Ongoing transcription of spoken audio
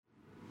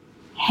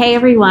Hey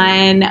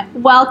everyone,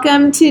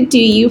 welcome to Do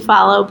You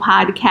Follow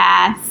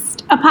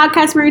Podcast, a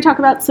podcast where we talk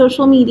about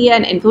social media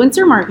and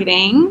influencer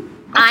marketing.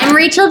 I'm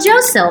Rachel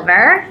Jo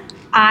Silver.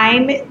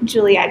 I'm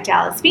Juliette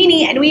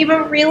Dallas-Feeney, and we have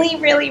a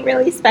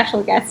really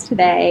special guest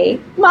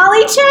today,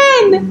 Molly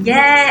Chen. Yay,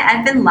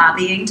 I've been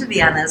lobbying to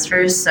be on this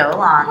for so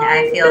long.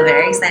 I feel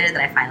very excited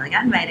that I finally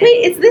got invited.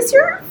 Wait, is this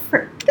your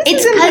first?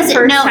 It's because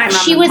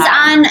she was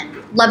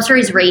on Love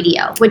Stories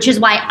Radio, which is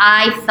why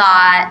I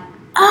thought.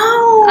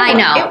 Oh, I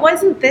know. It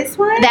wasn't this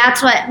one?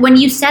 That's what, when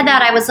you said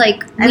that, I was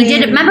like,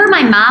 remember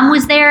my mom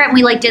was there and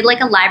we did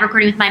a live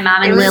recording with my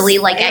mom and Lily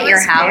at your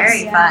house? It was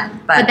very fun.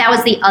 But that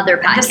was the other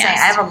podcast. I'm just saying,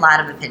 I have a lot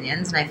of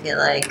opinions and I feel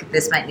like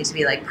this might need to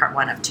be part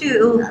one of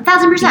two.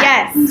 1,000%.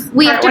 Yes.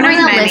 We have to bring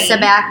Alyssa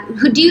back.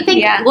 Who do you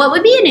think, what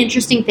would be an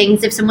interesting thing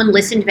is if someone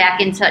listened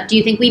back into, do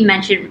you think we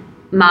mentioned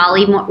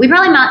Molly more? We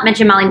probably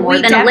mentioned Molly more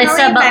than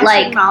Alyssa, but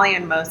Molly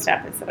in most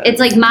episodes.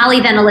 It's Molly,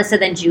 then Alyssa,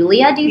 then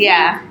Julia, do you think?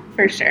 Yeah.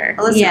 For sure.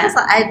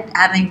 Alyssa,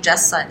 having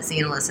just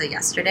seen Alyssa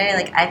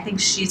yesterday, I think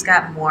she's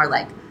got more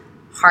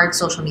hard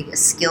social media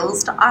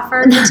skills to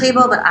offer at the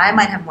table, but I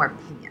might have more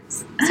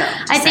opinions. So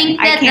I think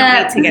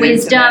that the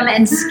wisdom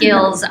and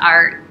skills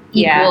are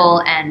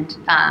equal and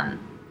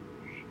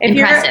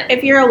impressive.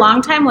 If you're a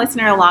longtime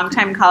listener, a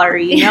longtime caller,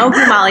 you know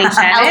who Molly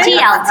Chen is.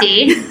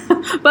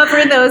 LT. But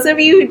for those of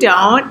you who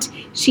don't,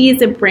 she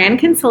is a brand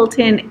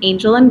consultant,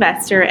 angel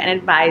investor, and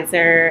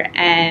advisor,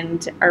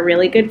 and a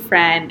really good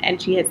friend.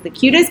 And she has the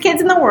cutest kids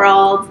in the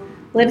world,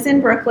 lives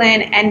in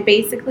Brooklyn, and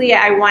basically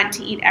I want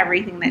to eat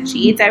everything that she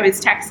eats. I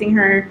was texting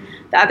her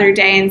the other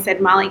day and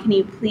said, Molly, can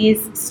you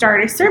please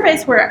start a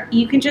service where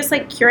you can just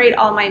curate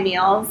all my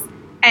meals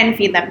and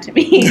feed them to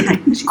me? She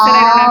said,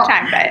 I don't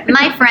have time, but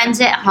my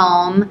friends at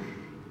home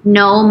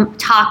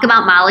talk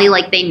about Molly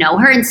like they know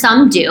her, and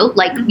some do,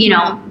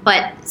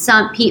 but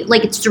some people,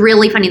 it's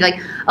really funny,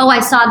 oh,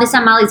 I saw this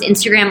on Molly's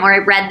Instagram, or I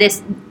read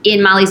this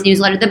in Molly's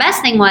newsletter. The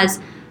best thing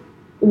was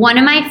one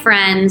of my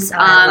friends,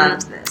 I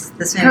loved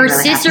this her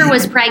sister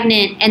was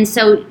pregnant, and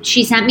so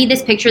she sent me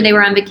this picture. They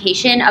were on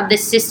vacation of the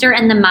sister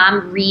and the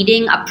mom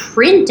reading a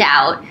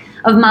printout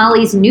of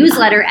Molly's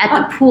newsletter at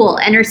the pool,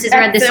 and her sister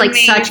had this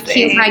such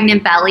cute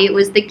pregnant belly. It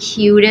was the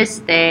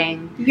cutest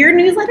thing. Your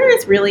newsletter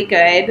is really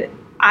good.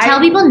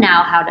 Tell people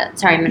now how to.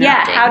 Sorry, I'm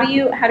interrupting.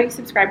 Yeah, how do you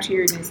subscribe to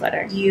your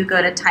newsletter? You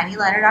go to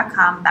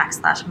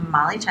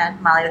tinyletter.com/Molly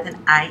Chen, Molly with an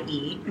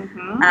IE,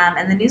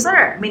 and the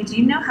newsletter. Do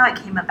you know how it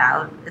came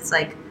about? It's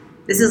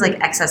this is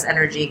excess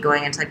energy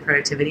going into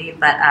productivity,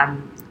 but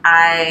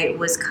I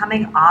was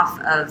coming off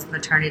of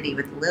maternity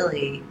with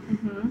Lily.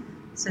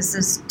 So this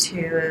is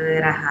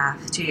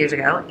 2 years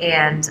ago,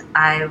 and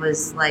I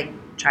was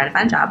trying to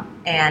find a job,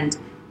 and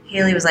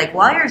Haley was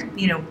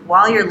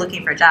while you're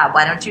looking for a job,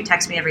 why don't you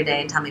text me every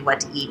day and tell me what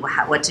to eat,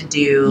 what to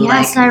do?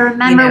 Yes, I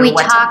remember we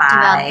talked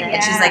about this.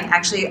 And she's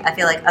actually, I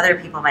feel other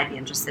people might be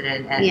interested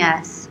in it.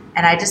 Yes.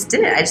 And I just did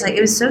it. It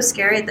was so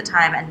scary at the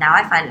time, and now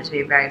I find it to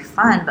be very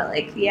fun. But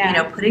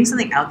putting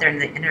something out there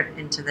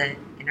into the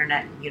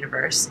internet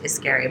universe is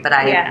scary. But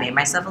I made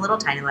myself a little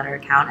tiny letter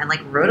account and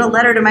wrote a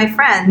letter to my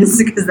friends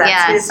because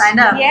that's who signed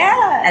up.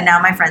 Yeah. And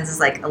now my friends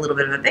is a little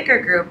bit of a bigger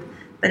group.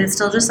 But it's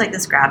still just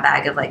this grab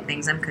bag of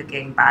things I'm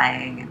cooking,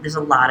 buying. There's a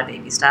lot of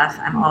baby stuff.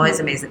 I'm always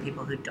amazed that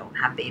people who don't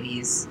have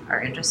babies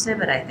are interested,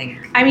 but I think...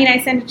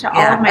 I send it to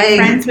all of my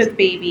friends with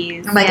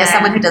babies. I'm as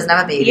someone who doesn't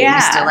have a baby,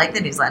 you still like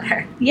the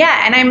newsletter.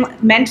 Yeah, and I'm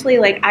mentally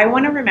I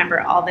want to remember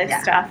all this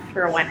stuff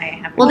for when I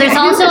have... Well, there's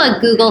also a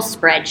Google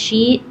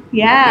spreadsheet.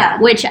 Yeah.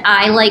 Which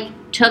I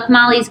took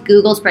Molly's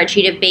Google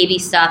spreadsheet of baby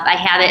stuff. I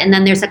have it, and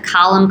then there's a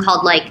column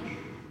called I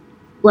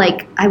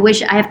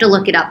wish I have to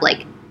look it up,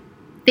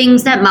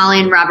 things that Molly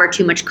and Rob are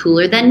too much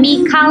cooler than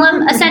me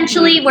column,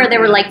 essentially, where there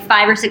were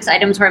 5 or 6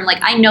 items where I'm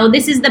I know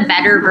this is the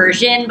better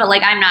version, but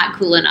I'm not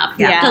cool enough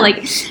to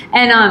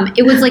and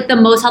it was the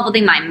most helpful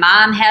thing. My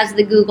mom has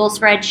the Google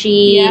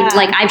spreadsheet.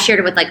 Yeah. I've shared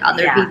it with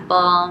other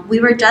people. We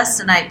were just,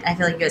 and I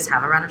feel you guys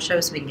have a run of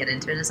shows, so we can get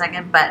into it in a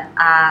second, but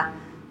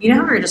you know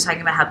how we were just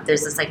talking about how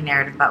there's this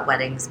narrative about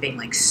weddings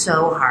being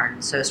so hard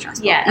and so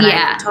stressful. Yeah. And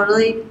I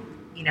totally,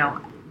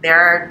 there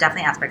are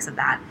definitely aspects of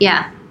that.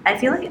 Yeah. I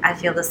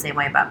feel the same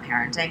way about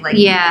parenting.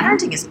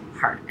 Parenting is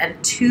hard.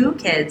 And 2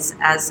 kids,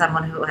 as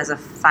someone who has a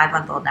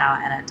 5-month-old now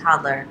and a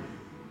toddler,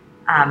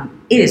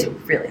 it is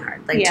really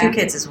hard. 2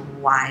 kids is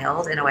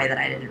wild in a way that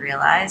I didn't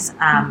realize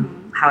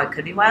how it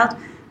could be wild.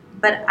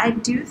 But I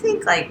do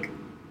think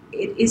it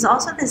is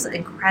also this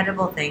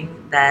incredible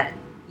thing that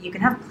you can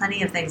have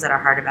plenty of things that are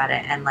hard about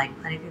it, and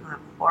plenty of people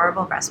have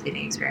horrible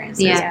breastfeeding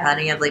experiences. Yeah.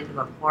 Plenty of people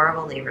have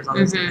horrible labors, all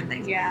those different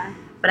things. Yeah.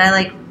 But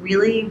I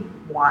really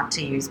want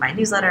to use my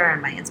newsletter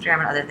and my Instagram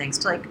and other things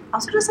to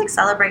also just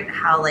celebrate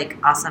how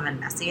awesome and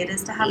messy it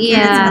is to have kids,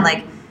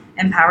 and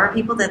empower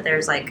people that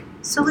there's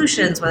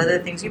solutions, whether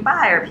they're things you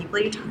buy or people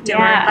you talk to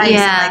or advice.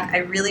 Yeah. And I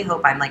really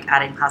hope I'm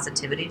adding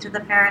positivity to the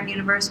parent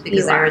universe,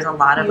 because there is a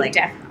lot of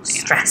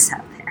stress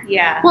out there.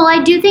 Yeah. Well,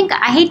 I do think,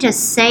 I hate to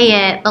say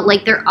it, but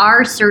there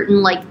are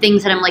certain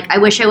things that I'm I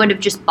wish I would have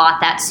just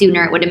bought that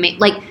sooner. It would have made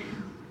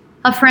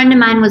a friend of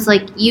mine was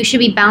like, you should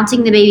be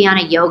bouncing the baby on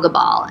a yoga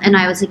ball. And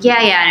I was like,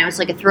 yeah. And it was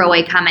like a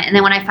throwaway comment. And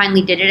then when I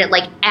finally did it,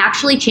 like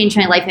actually changed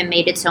my life and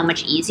made it so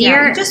much easier.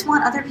 Yeah, you just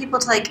want other people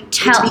to like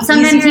tell. It to be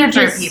Sometimes easier you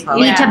for just people.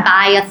 need to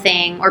buy a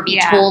thing or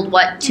be told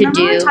what to Remember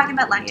do. we were talking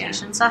about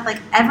lactation stuff?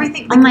 Like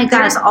everything. Like, oh my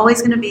God. There's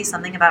always going to be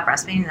something about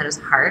breastfeeding that is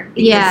hard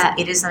because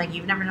it is something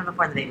you've never done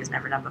before and the baby's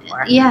never done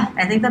before. Yeah. And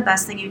I think the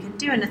best thing you can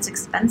do, and it's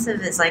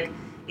expensive, is like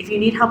if you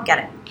need help, get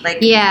it. Like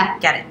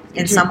get it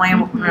in some way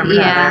or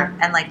another.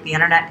 And like the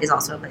internet is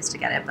also a place to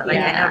get it. But like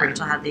I know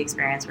Rachel had the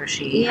experience where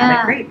she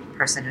had a great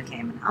person who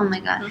came and helped. Oh my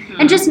God.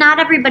 And just not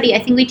everybody, I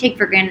think we take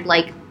for granted,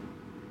 like,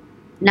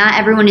 not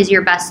everyone is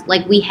your best,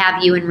 like we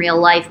have you in real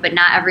life, but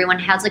not everyone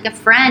has like a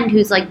friend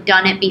who's like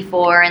done it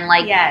before and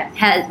like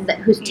has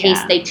whose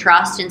taste they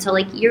trust, and so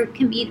like you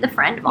can be the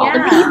friend of all the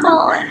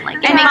people, and like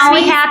it makes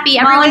me happy.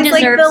 Everyone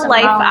deserves like the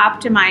life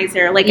help.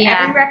 optimizer. Like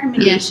every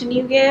recommendation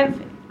you give,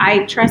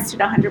 I trust it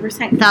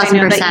 100% because I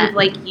know that you've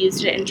like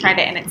used it and tried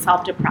it and it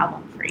solved a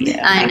problem for you.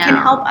 I know. Can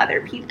help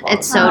other people.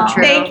 It's so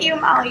true. Thank you,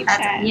 Molly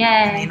Chen. Yay.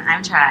 I mean,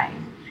 I'm trying.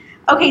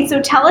 Okay,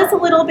 so tell us a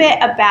little bit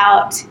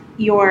about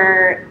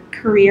your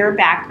career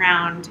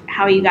background,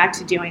 how you got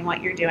to doing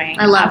what you're doing.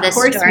 I love this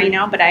story. Of course we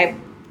know, but I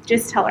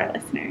just tell our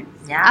listeners.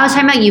 Yeah. I was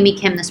talking about Yumi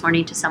Kim this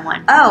morning to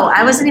someone. Oh,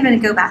 I wasn't even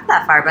going to go back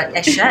that far, but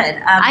I should.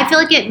 I feel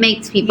like it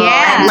makes people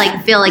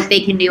like feel like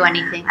they can do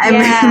anything.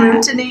 I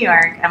moved to New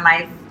York, and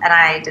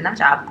I didn't have a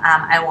job.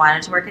 I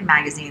wanted to work in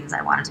magazines.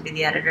 I wanted to be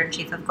the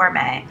editor-in-chief of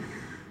Gourmet.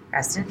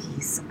 Rest in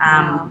peace.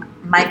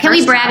 Can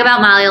we brag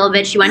about Molly a little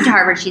bit? She went to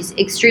Harvard. She's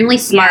extremely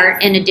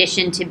smart in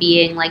addition to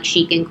being like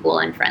chic and cool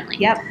and friendly.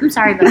 Yep. I'm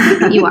sorry,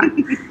 but you are.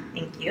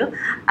 Thank you.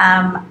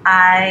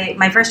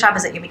 My first job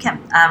was at Yumi Kim.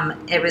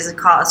 It was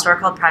a store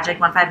called Project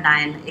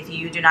 159. If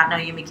you do not know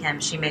Yumi Kim,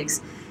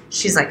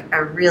 she's like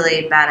a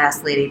really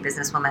badass lady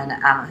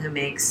businesswoman who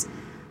makes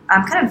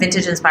kind of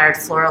vintage inspired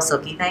floral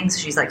silky things.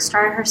 She's like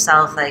started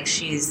herself, like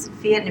she's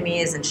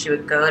Vietnamese, and she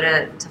would go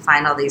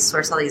to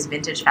source all these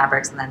vintage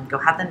fabrics and then go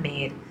have them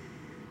made.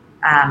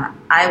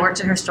 I worked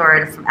at her store,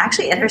 and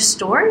actually at her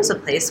store is a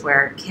place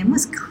where Kim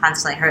was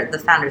constantly, the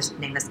founder's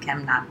name is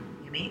Kim, not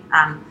Yumi.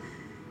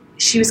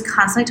 She was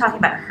constantly talking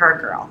about her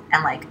girl,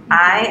 and like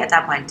I at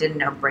that point didn't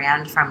know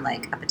brand from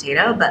like a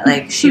potato, but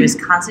like she was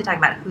constantly talking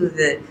about who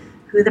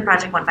the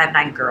Project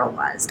 159 girl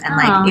was, and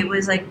like it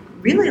was like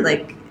really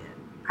like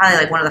probably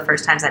like one of the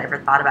first times I'd ever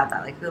thought about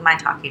that. Like, who am I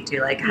talking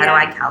to? Like, how do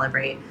I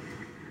calibrate?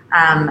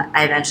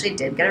 I eventually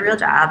did get a real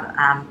job,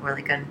 or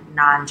like a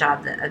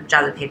non-job, a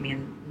job that paid me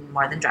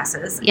more than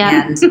dresses.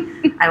 Yeah. And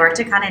I worked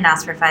at Condé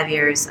Nast for 5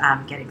 years,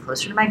 getting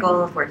closer to my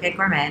goal of working at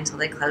Gourmet until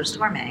they closed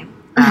Gourmet.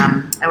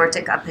 I worked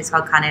at a place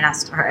called Condé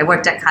Nast, or I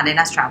worked at Condé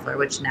Nast Traveler,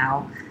 which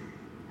now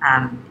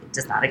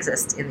does not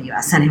exist in the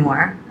U.S.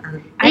 anymore.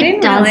 I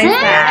didn't realize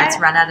that. Yeah, it's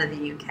run out of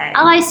the UK.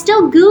 Oh, I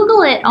still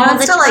Google it all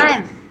the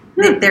time.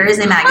 There is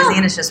a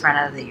magazine, it's just run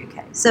out of the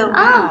UK. So,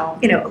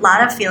 you know, a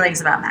lot of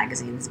feelings about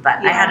magazines, but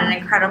I had an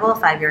incredible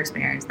 5-year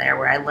experience there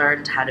where I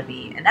learned how to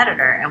be an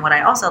editor. And what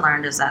I also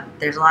learned is that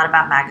there's a lot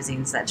about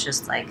magazines that's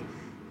just like,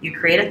 you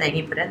create a thing,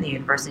 you put it in the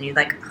universe, and you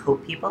like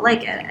hope people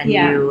like it. And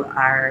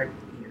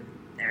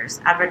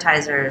there's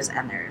advertisers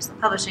and there's the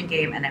publishing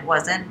game, and it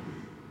wasn't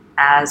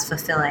as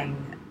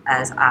fulfilling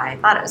as I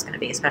thought it was going to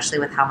be, especially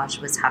with how much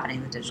was happening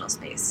in the digital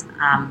space.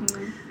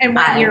 And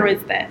what year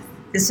was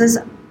this?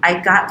 I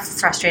got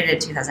frustrated in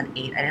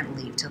 2008. I didn't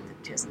leave till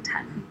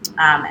 2010.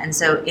 And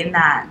so in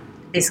that,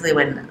 basically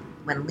when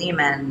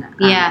Lehman,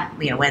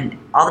 when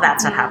all the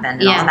bad stuff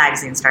happened and all the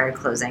magazines started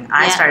closing,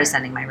 I started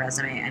sending my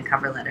resume and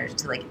cover letters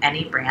to like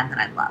any brand that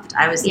I loved.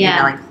 I was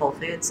emailing Whole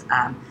Foods.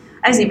 I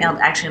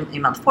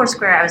emailed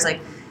Foursquare. I was like,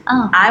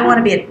 I want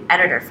to be an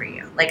editor for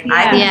you. Like,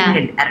 I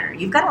need an editor.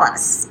 You've got a lot of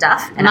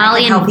stuff. And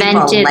Molly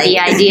invented the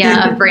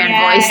idea of brand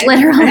voice,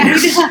 literally.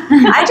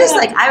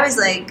 I was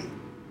like,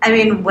 I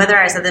mean, whether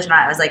I said this or not,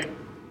 I was like,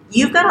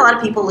 you've got a lot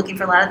of people looking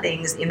for a lot of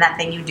things in that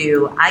thing you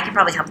do. I can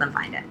probably help them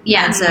find it.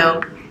 Yeah. And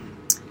so,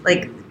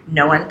 like,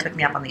 no one took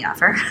me up on the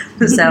offer.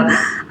 So,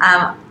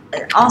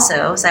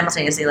 also,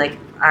 simultaneously, like,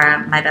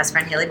 my best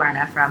friend, Haley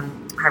Barna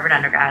from Harvard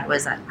undergrad,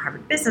 was at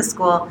Harvard Business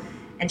School,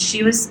 and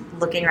she was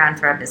looking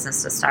around for a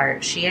business to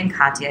start. She and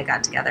Katya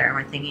got together and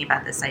were thinking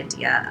about this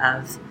idea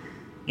of,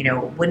 you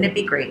know, wouldn't it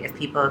be great if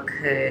people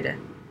could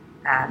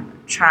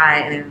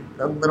try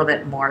a little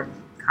bit more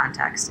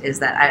context is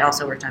that I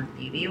also worked on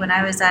beauty when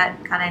I was at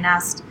Condé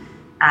Nast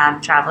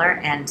Traveler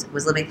and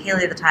was living with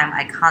Haley at the time.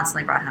 I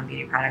constantly brought home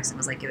beauty products and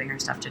was like giving her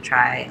stuff to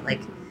try,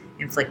 like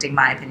inflicting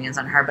my opinions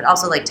on her, but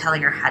also like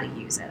telling her how to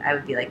use it. I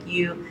would be like,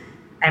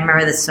 I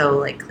remember this so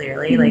like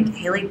clearly, like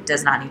Haley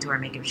does not need to wear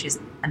makeup. She's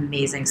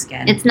amazing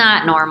skin. It's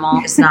not normal.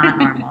 It's not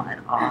normal at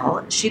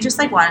all. She just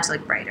like wanted to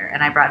look brighter.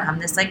 And I brought home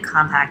this like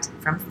compact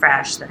from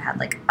Fresh that had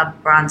like a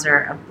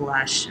bronzer, a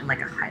blush, and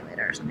like a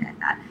highlighter or something like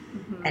that.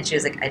 Mm-hmm. And she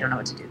was like, I don't know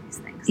what to do with these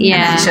things. Yeah.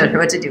 And I showed her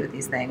what to do with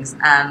these things.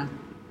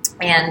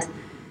 And,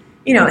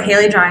 you know,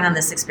 Haley drawing on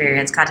this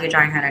experience, Katya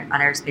drawing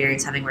on her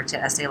experience having worked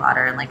at Estee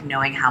Lauder and like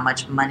knowing how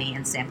much money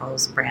and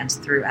samples brands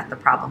threw at the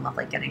problem of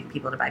like getting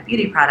people to buy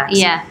beauty products.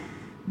 Yeah.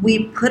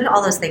 we put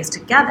all those things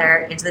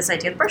together into this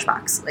idea of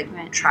Birchbox.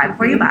 Like, try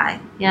before you buy.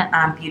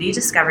 Yeah. Beauty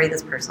discovery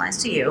that's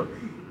personalized to you.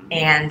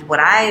 And what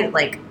I,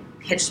 like,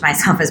 pitched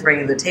myself as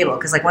bringing to the table,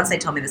 because, like, once they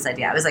told me this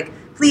idea, I was like,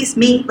 please,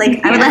 me,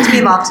 like, I would like to be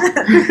involved.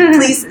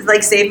 Please,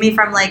 like, save me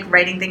from, like,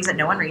 writing things that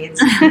no one reads.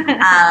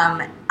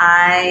 I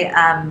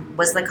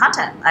was the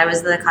content. I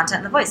was the content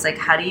and the voice. Like,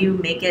 how do you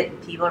make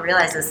it, people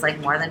realize it's, like,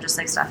 more than just,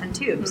 like, stuff in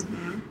tubes?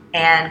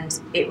 And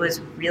it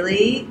was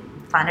really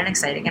fun and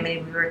exciting. I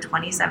mean, we were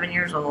 27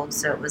 years old,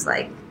 so it was,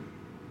 like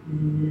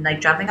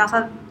jumping off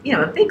a, you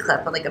know, a big cliff,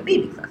 but, like, a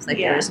baby cliff. Like,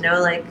 there was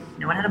no, like,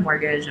 no one had a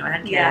mortgage, no one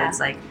had kids.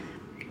 Like,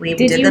 we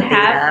did you the beta.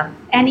 have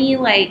any,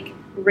 like,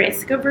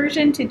 risk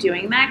aversion to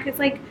doing that? Because,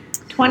 like,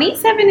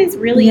 27 is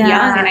really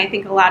young, and I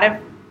think a lot of,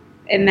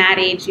 in that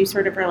age, you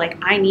sort of are like,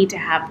 I need to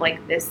have,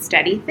 like, this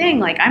steady thing.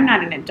 Like, I'm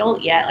not an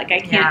adult yet. Like,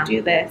 I can't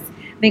do this.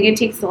 I think it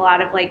takes a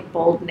lot of, like,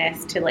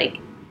 boldness to, like,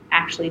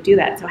 actually do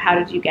that. So how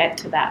did you get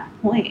to that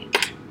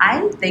point?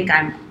 I think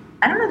I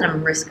don't know that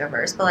I'm risk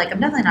averse, but, like, I'm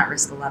definitely not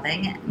risk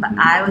loving. But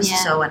I was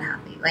so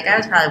unhappy. Like, I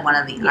was probably one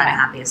of the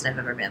unhappiest I've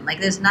ever been. Like,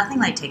 there's nothing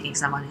like taking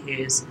someone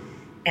who's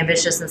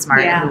ambitious and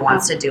smart and who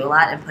wants to do a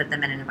lot and put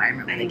them in an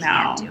environment where they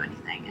can't do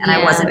anything. And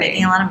I wasn't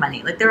making a lot of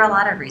money. Like, there were a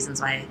lot of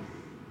reasons why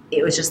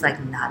it was just, like,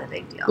 not a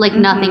big deal. Like,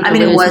 nothing to I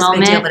mean, lose it was moment. a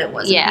big deal, but it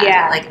wasn't.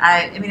 Yeah. Like,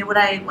 I mean, what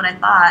I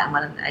thought and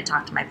what I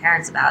talked to my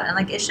parents about, and,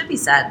 like, it should be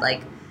said,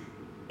 like,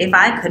 if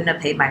I couldn't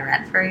have paid my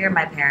rent for a year,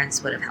 my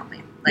parents would have helped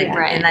me. Like,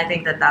 and I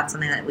think that that's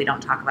something that we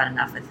don't talk about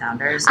enough with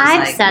founders.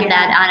 I've said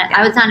that.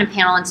 I was on a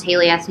panel and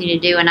Haley asked me to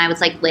do, and I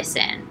was like,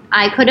 listen,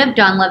 I could have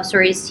done Love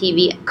Stories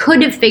TV,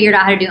 could have figured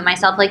out how to do it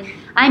myself. Like,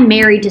 I'm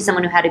married to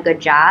someone who had a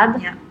good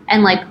job. Yeah.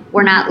 And, like,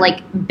 we're not,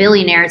 like,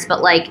 billionaires,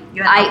 but, like,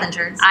 you had health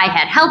insurance. I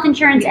had health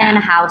insurance and a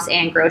house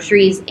and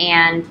groceries,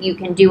 and you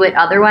can do it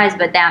otherwise,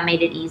 but that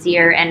made it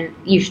easier, and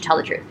you should tell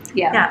the truth.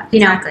 Yeah, you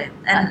exactly. know?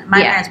 And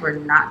my parents were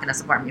not going to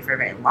support me for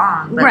very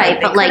long. But,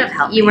 right, like, but,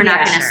 like, you were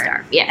not going to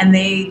starve. Yeah. And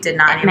they did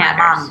not. It matters.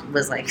 My mom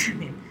was like, I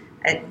mean,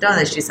 I don't know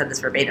that she said this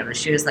verbatim, but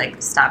she was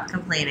like, stop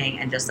complaining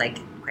and just, like,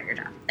 quit your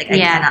job. Like, I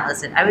cannot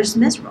listen. I was just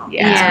miserable.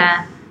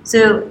 Yeah.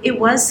 So it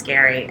was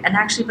scary. And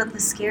actually, but the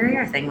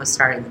scarier thing was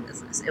starting the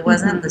business. It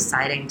wasn't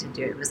deciding to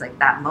do it. It was, like,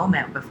 that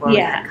moment before we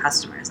had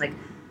customers. Like,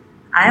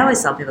 I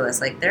always tell people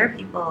this. Like, there are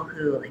people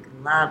who, like,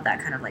 love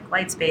that kind of, like,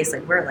 white space.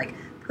 Like, we're, like,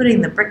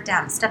 putting the brick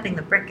down, stepping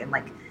the brick, and,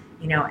 like,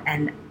 you know,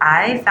 and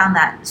I found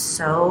that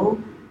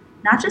so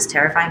not just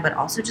terrifying, but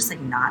also just,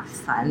 like, not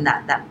fun.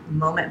 That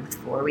moment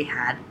before we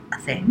had a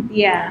thing.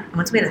 Yeah. And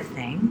once we had a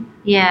thing,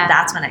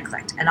 that's when it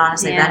clicked. And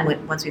honestly, then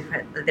once we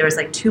there was,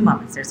 like, 2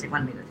 moments. There's, like,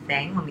 when we had a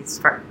thing, when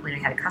we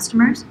had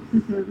customers,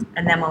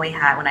 and then when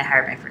I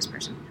hired my first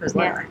person, who was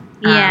Lorelai.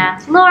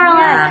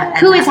 Lorelai,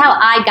 who is how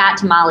I got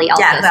to Molly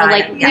also. So,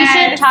 like, we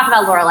should talk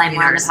about Lorelai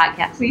more on the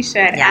podcast. We should,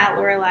 at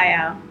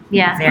Lorelai.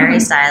 Yeah. Very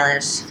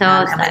stylish. So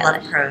and stylish. we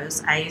love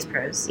Prose. I use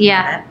Prose.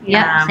 Yeah.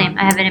 Yeah, same.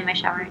 I have it in my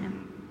shower right now.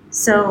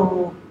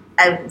 So,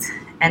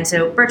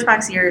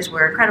 Birchbox years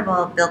were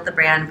incredible. Built the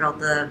brand, built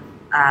the,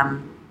 I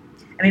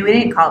mean, we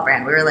didn't call it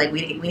brand. We were like,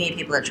 we need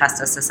people to trust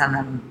us to send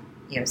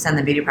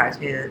them beauty products.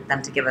 We need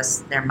them to give us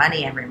their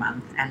money every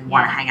month and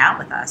want to hang out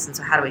with us. And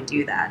so how do we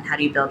do that? And how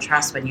do you build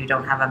trust when you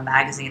don't have a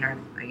magazine or,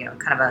 you know,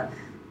 kind of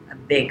a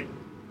big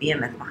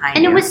behemoth behind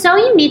you? And it was so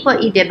unique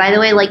what you did, by the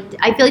way. Like,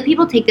 I feel like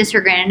people take this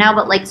for granted now,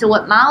 but, like, so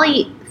what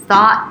Molly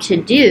thought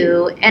to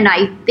do, and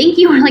I think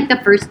you were, like,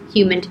 the first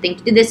human to think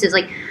to do this, is,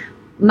 like,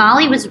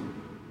 Molly was,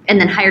 and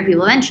then hired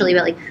people eventually,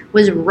 but, like,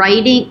 was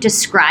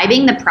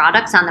describing the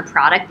products on the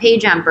product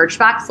page on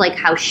Birchbox, like,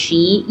 how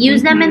she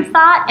used them and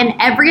thought, and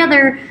every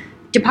other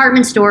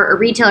department store or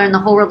retailer in the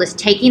whole world is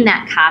taking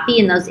that copy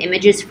and those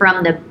images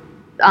from the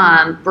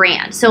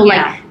brand. So,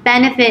 like,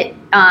 Benefit,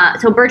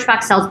 so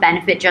Birchbox sells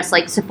Benefit just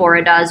like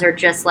Sephora does, or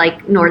just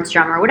like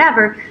Nordstrom or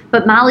whatever,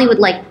 but Molly would,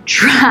 like,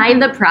 try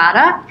the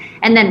product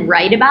and then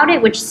write about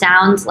it, which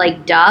sounds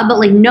like duh, but,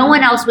 like, no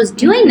one else was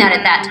doing that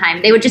at that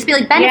time. They would just be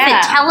like,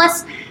 Benefit, tell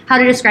us how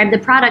to describe the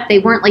product. They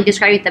weren't, like,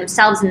 describing it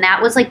themselves, and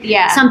that was, like,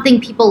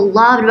 something people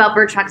loved about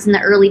Birchbox in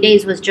the early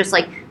days, was just,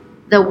 like,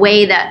 the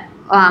way that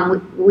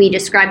we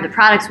described the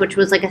products, which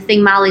was, like, a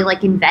thing Molly,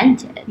 like,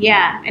 invented.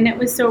 Yeah, and it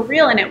was so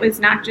real, and it was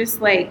not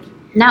just, like,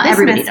 now this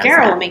everybody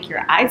mascara does that. will make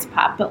your eyes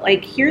pop, but,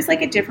 like, here's,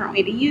 like, a different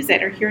way to use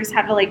it, or here's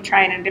how to, like,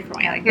 try it in a different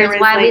way. Like, here's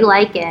why we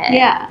like it.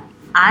 Yeah.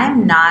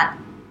 I'm not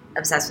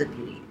obsessed with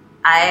beauty.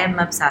 I am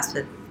obsessed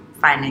with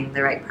finding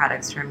the right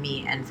products for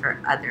me and for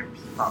other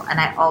people. And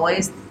I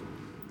always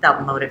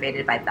felt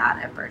motivated by that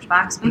at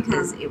Birchbox,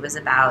 because it was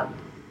about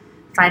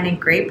finding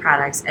great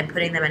products and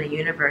putting them in a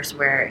universe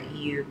where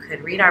you could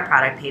read our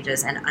product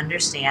pages and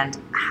understand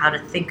how to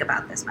think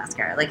about this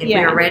mascara. Like, if we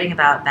were writing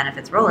about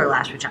Benefit's Roller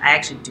Lash, which I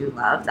actually do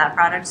love that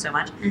product so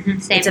much,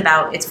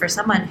 it's for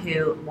someone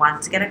who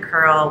wants to get a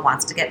curl,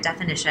 wants to get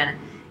definition.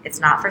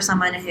 It's not for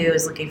someone who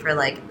is looking for,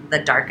 like, the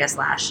darkest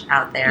lash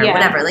out there, or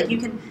whatever. Like, you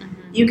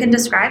can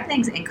describe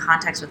things in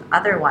context with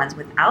other ones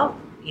without,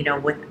 you know,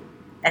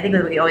 I think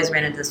that we always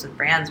ran into this with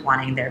brands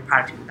wanting their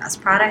product to be the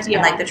best product. And,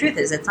 like, the truth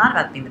is, it's not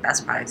about being the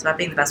best product. It's about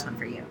being the best one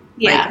for you.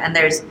 Yeah. Like, and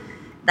there's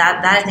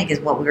that I think is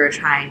what we were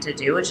trying to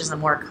do, which is a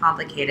more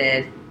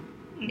complicated,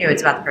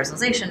 it's about the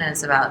personalization and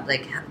it's about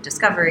like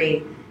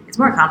discovery. It's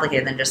more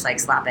complicated than just like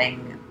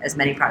slapping as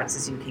many products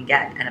as you can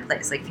get in a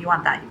place. Like if you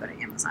want that, you go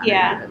to Amazon.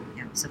 Yeah.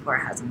 Sephora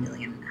has 1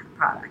 million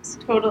products.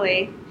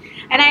 Totally.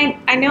 And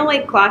I know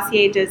like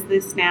Glossier does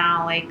this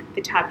now, like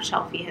the Top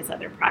Shelfie has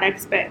other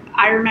products, but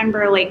I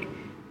remember like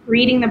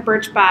reading the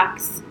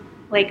Birchbox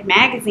like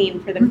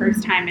magazine for the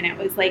first time, and it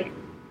was like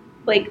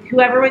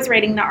whoever was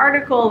writing the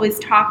article was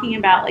talking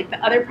about like the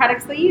other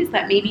products they use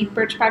that maybe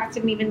Birchbox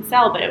didn't even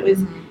sell, but it was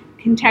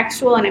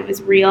contextual and it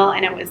was real,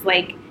 and it was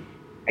like,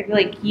 I feel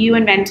like you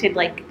invented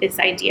like this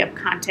idea of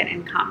content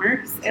and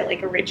commerce. It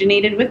like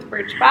originated with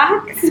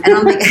Birchbox.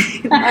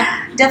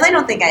 Definitely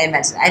don't think I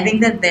invented it. I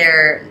think that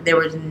there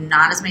was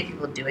not as many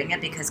people doing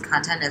it because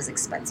content is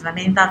expensive. I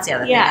mean, that's the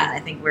other thing. I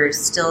think we're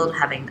still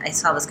I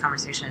saw this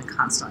conversation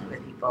constantly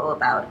with people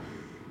about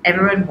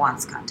everyone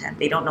wants content.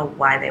 They don't know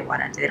why they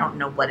want it. They don't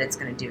know what it's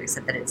going to do,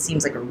 except that it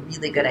seems like a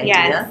really good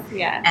idea.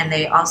 Yes. And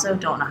they also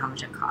don't know how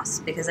much it costs,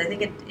 because I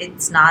think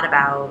it's not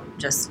about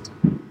just,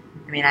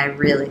 I mean, I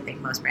really think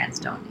most brands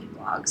don't need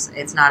blogs.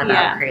 It's not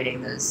about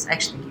creating those. I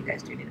actually think you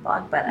guys do need a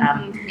blog, but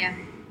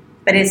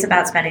but it's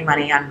about spending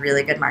money on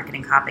really good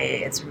marketing copy.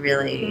 It's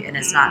really, and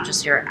it's not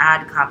just your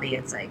ad copy.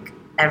 It's like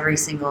every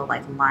single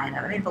like line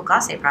of, I mean,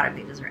 Glossier product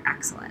pages are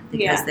excellent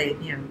because they,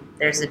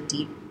 there's a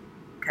deep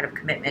kind of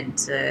commitment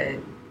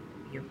to,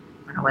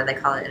 I don't know what they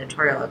call it,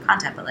 editorial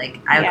content, but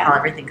like I would call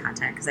everything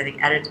content, because I think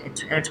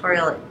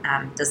editorial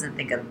doesn't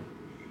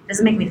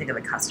make me think of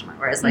the customer,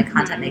 whereas like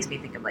content makes me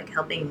think of like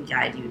helping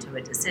guide you to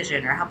a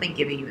decision or helping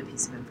give you a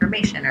piece of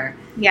information or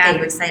get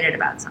you excited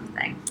about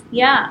something.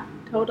 Yeah,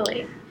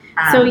 totally.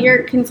 So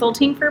you're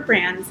consulting for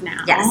brands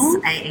now? Yes,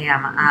 I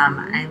am.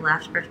 I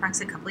left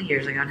Birchbox a couple of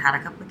years ago and had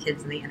a couple of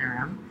kids in the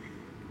interim.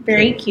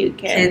 Very cute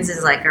kids. Kids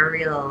is like a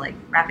real, like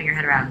wrapping your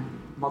head around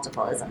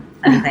multipleism.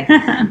 Anything.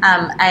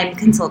 I'm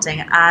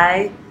consulting.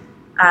 I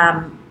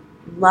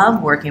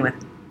love working with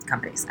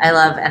companies.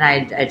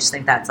 I just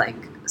think that's like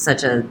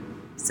such a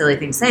silly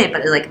thing to say,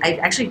 but like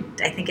I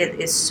think it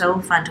is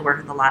so fun to work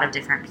with a lot of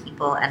different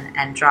people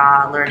and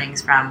draw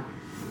learnings from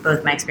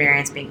both my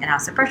experience being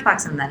in-house at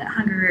Birchbox and then at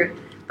Hungry,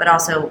 but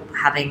also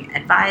having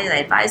I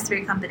advised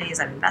 3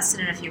 companies. I've invested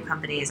in a few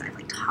companies. I've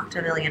like talked to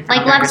a million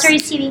founders. Like Love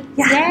Stories TV.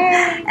 Yeah.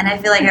 Yay. And I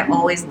feel like I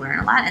always learn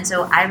a lot. And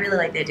so I really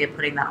like the idea of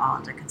putting that all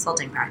into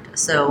consulting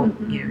practice. So,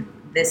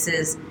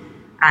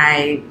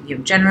 I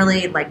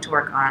generally like to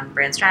work on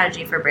brand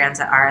strategy for brands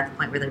that are at the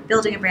point where they're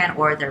building a brand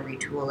or they're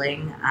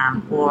retooling.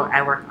 Or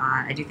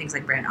I do things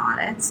like brand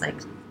audits. Like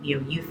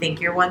you think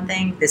you're one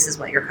thing, this is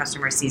what your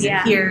customer sees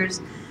and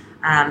hears.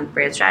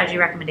 Brand strategy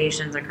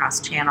recommendations across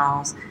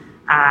channels.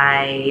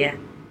 I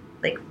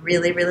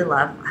really, really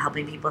love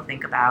helping people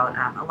think about,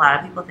 a lot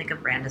of people think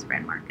of brand as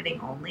brand marketing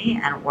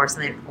only or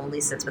something that only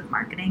sits with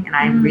marketing. And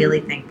I really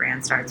think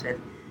brand starts with,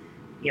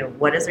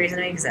 what is the reason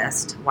to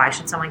exist? Why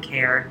should someone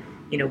care?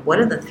 What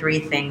are the 3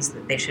 things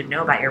that they should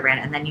know about your brand?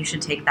 And then you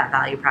should take that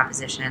value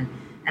proposition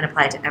and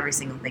apply it to every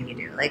single thing you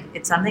do. Like,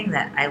 it's something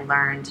that I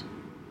learned.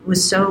 It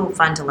was so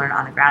fun to learn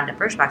on the ground at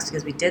Birchbox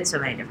because we did so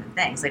many different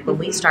things. Like when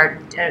we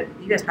started,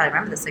 you guys probably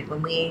remember this, like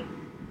when we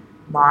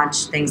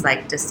launched things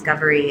like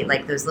Discovery,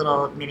 like those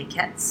little mini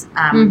kits,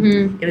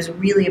 it was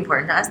really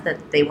important to us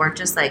that they weren't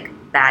just like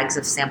bags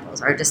of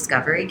samples. Our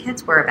Discovery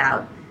kits were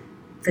about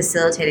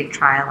facilitating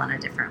trial in a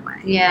different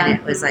way. Yeah. And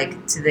it was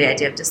like to the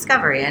idea of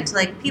discovery and to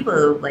like people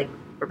who like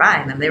were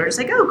buying them. They were just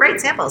like, oh, great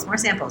samples, more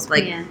samples.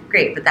 Like,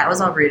 great. But that was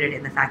all rooted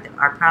in the fact that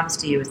our promise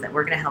to you is that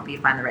we're going to help you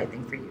find the right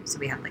thing for you. So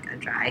we had like a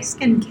dry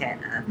skin kit,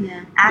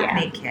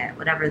 acne kit,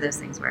 whatever those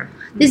things were.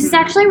 This is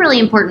actually really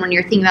important when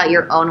you're thinking about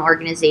your own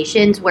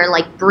organizations where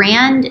like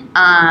brand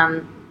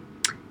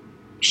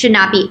should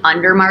not be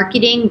under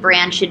marketing.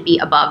 Brand should be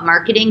above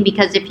marketing,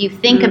 because if you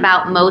think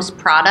about most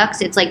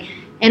products, it's like,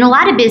 in a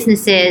lot of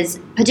businesses,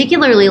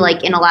 particularly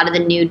like in a lot of the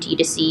new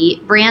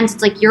D2C brands,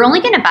 it's like you're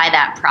only going to buy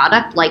that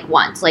product like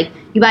once. Like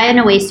you buy an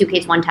Away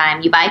suitcase one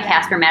time, you buy a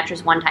Casper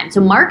mattress one time. So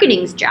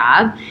marketing's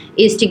job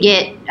is to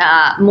get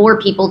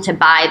more people to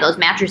buy those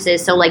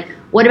mattresses. So like,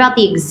 what about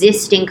the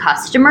existing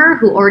customer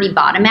who already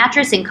bought a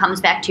mattress and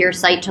comes back to your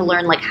site to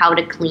learn like how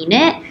to clean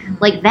it?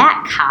 Like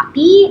that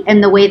copy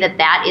and the way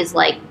that is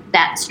like,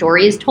 that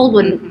story is told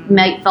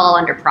might fall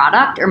under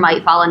product or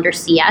might fall under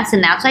CS,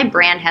 and that's why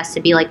brand has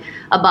to be like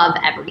above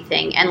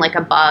everything and like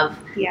above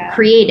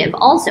creative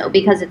also,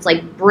 because it's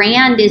like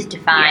brand is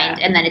defined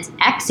and then it's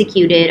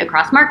executed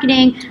across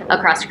marketing,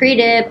 across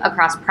creative,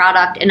 across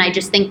product. And I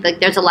just think like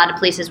there's a lot of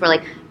places where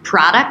like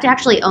product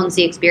actually owns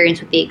the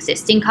experience with the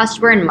existing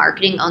customer and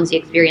marketing owns the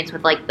experience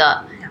with like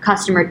the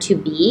customer to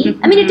be.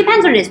 I mean, it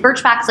depends what it is.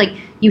 Birchbox, like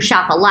you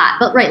shop a lot,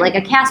 but right, like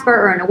a Casper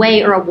or an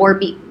Away or a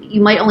Warby, you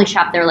might only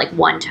shop there like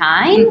one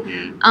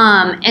time.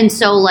 And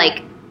so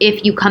like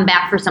if you come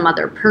back for some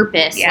other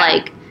purpose,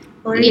 like,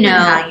 or even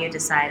how you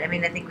decide. I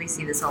mean, I think we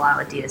see this a lot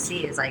with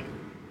D2C is like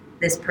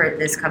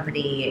this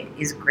company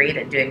is great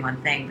at doing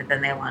one thing, but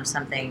then they launch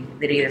something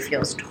that either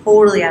feels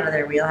totally out of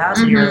their wheelhouse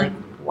and you're like,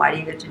 why do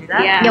you get to do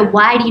that? Yeah.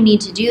 Why do you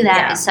need to do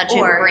that? Is such a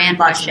brand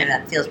question.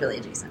 That feels really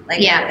adjacent.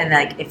 Like, Yeah. and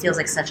like it feels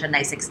like such a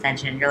nice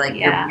extension. You're like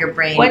your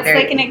brain. What's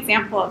like an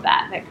example of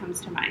that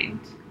comes to mind?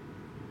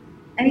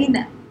 I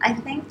mean, I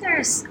think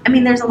there's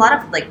a lot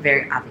of like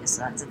very obvious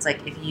ones. It's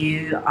like if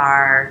you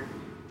are,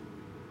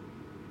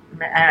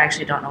 I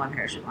actually don't know when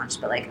Parachute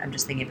launched, but like I'm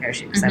just thinking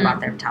Parachute because I bought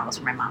their towels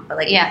for my mom. But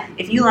like,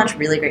 if you launch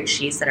really great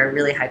sheets that are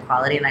really high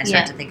quality, and I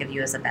start to think of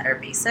you as a better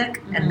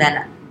basic, and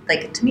then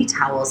like to me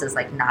towels is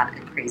like not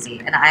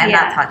crazy. And I am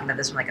not talking about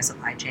this from like a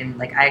supply chain.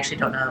 Like I actually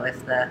don't know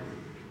if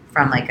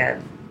from like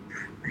a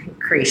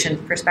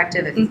creation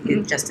perspective, if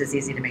it's just as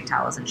easy to make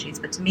towels and sheets,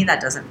 but to me that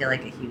doesn't feel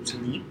like a huge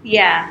leap.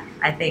 Yeah.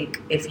 I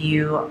think if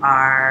you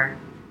are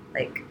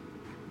like,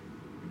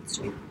 let's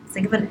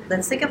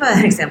think of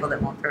an example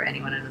that won't throw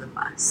anyone under the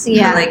bus.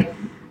 Yeah. Like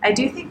I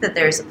do think that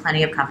there's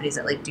plenty of companies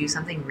that like do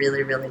something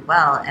really, really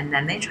well, and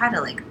then they try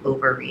to like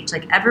overreach.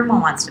 Like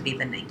everyone wants to be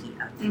the Nike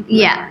of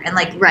and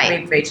like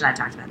Rachel and I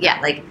talked about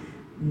that. Like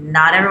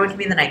not everyone can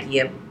be the Nike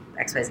of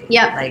XYZ.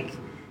 Yeah. Like,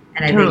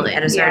 and I think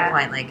at a certain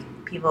point, like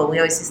people, we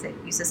always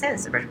used to say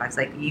this at Birchbox,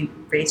 like you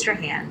raised your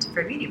hand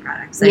for beauty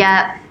products.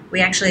 Like, we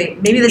actually,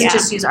 maybe this is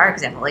just use our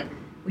example. Like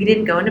we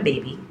didn't go into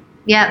baby.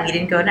 Yeah. We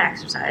didn't go into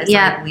exercise.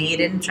 Yeah. Like, we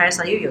didn't try to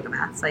sell you yoga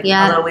mats. Like,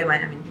 although we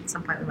might, at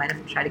some point we might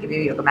have tried to give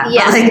you a yoga mat.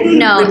 Yeah. But like,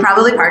 No. we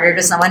probably partnered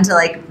with someone to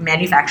like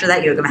manufacture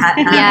that yoga mat.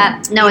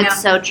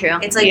 It's so true.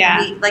 It's like,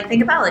 we, like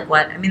think about like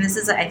what, I mean, this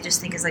is, I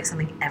just think is like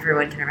something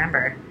everyone can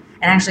remember.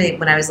 And actually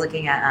when I was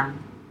looking at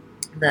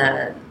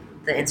the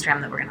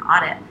Instagram that we're going to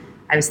audit,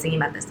 I was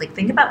thinking about this. Like,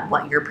 think about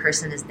what your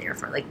person is there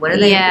for. Like, what are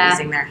they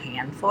raising their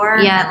hand for?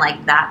 And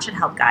like that should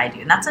help guide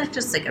you. And that's like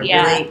just like a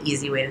really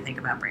easy way to think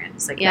about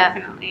brands. Like,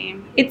 definitely.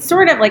 It's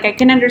sort of like I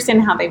can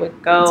understand how they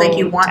would go. It's like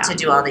you want to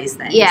do all these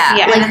things.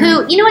 Like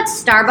who? You know what?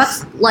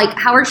 Starbucks. Like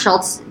Howard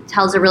Schultz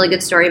tells a really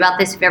good story about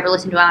this. If you ever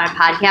listened to it on a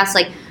podcast,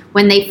 like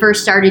when they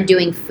first started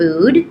doing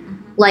food,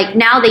 like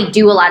now they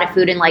do a lot of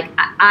food, and like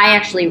I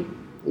actually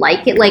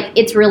like it. Like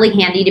it's really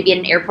handy to be at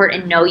an airport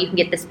and know you can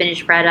get the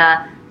spinach bread.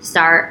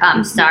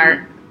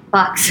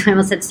 Starbucks. I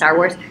almost said Star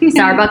Wars.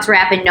 Starbucks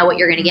wrap and know what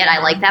you're going to get. I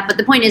like that. But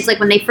the point is, like,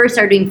 when they first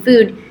started doing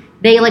food,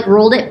 they, like,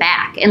 rolled it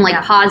back and, like,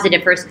 paused it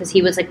at first because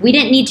he was like, we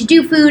didn't need to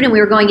do food and we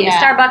were going into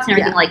Starbucks and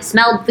everything, like,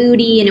 smelled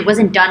foody and it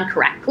wasn't done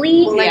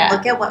correctly. Well, like,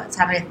 look at what's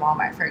happening with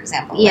Walmart, for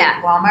example.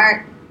 Like,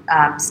 Walmart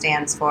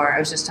stands for, I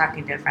was just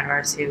talking to a friend of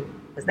ours who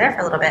was there for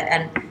a little bit,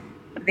 and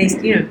they,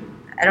 you know,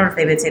 I don't know if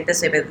they would say it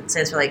this way, but it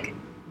stands for, like,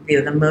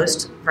 the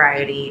most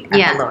variety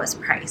at the lowest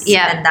price.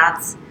 And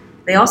that's,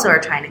 they also are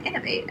trying to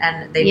innovate,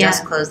 and they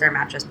just closed their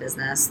mattress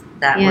business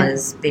that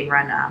was being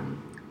run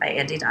by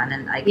Andy Dunn.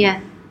 And I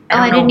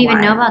didn't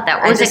even know about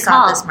that. What was it called? I just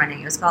saw it this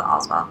morning. It was called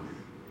Allswell.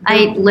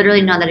 I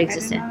literally know that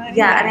existed. I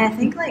mean, I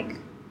think like,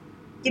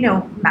 you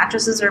know,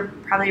 mattresses are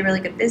probably a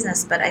really good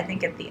business, but I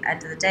think at the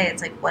end of the day,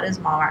 it's like, what is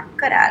Walmart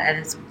good at?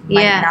 And it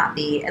might not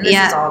be, and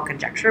this is all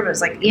conjecture, but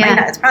it's like,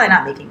 it's probably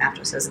not making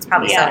mattresses. It's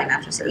probably selling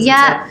mattresses.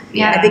 Yeah. So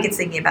I think it's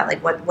thinking about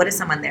like, what is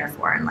someone there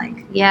for? And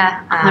like,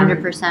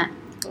 100%.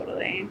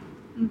 Totally.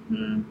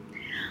 Mm-hmm.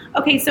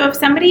 Okay, so if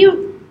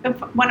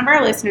one of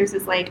our listeners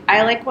is like,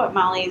 I like what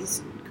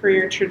Molly's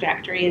career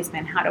trajectory has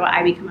been, how do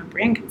I become a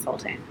brand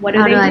consultant? What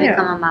do they do? How do I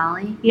become a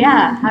Molly?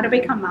 Yeah, how to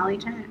become Molly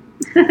Chen?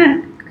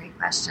 Great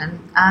question.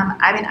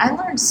 I mean, I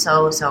learned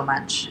so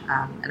much,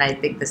 and I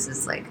think this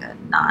is like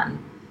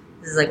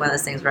this is like one of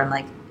those things where I'm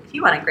like, if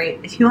you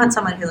want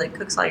someone who like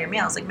cooks all your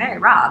meals, like marry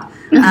Rob.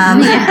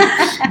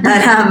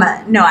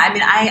 But no, I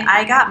mean,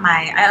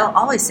 I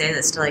always say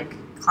this to like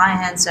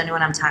clients, to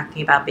anyone I'm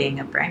talking about being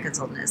a brand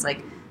consultant, is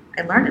like,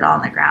 I learned it all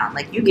on the ground.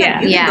 Like you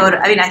can go to,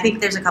 I mean, I think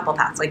there's a couple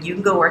paths. Like you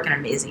can go work in an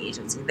amazing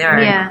agency. There are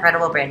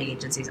incredible branding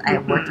agencies. I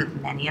have worked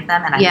with many of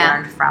them and I've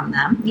learned from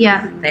them.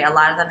 A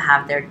lot of them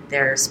have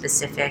their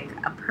specific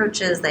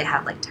approaches. They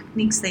have like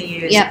techniques they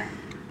use.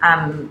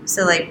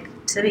 So like,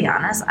 to be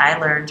honest, I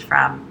learned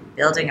from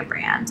building a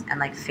brand and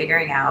like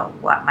figuring out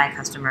what my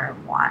customer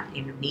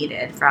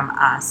needed from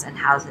us and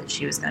how that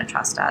she was going to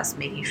trust us,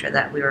 making sure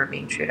that we were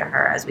being true to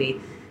her as we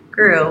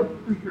grew.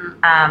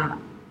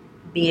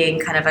 Being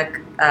kind of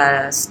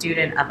a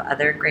student of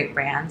other great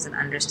brands and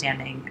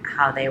understanding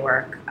how they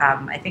work.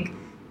 I think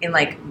in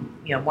like,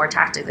 you know, more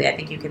tactically, I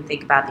think you can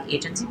think about the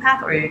agency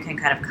path, or you can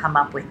kind of come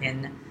up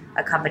within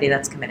a company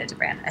that's committed to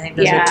brand. I think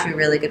those are two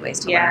really good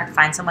ways to learn.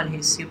 Find someone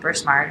who's super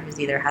smart, who's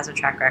either has a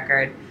track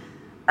record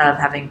of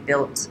having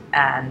built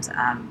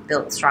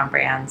strong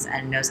brands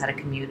and knows how to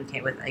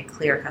communicate with a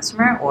clear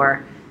customer,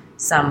 or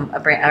a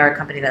brand or a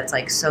company that's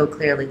like so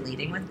clearly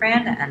leading with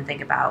brand, and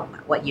think about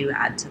what you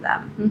add to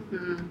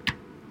them.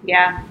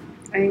 Yeah,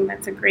 I think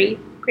that's a great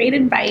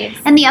advice.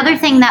 And the other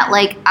thing that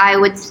like I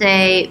would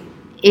say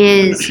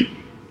is,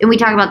 and we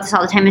talk about this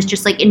all the time, is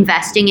just like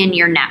investing in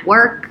your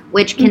network,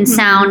 which can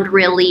sound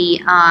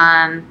really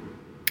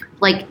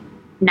like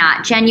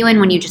not genuine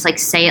when you just like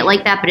say it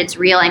like that, but it's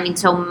real. I mean,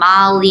 so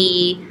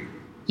Molly,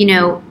 you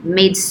know,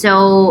 made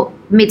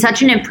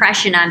such an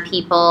impression on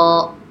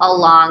people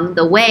along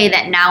the way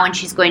that now when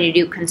she's going to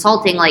do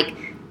consulting, like,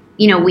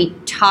 we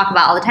talk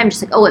about all the time,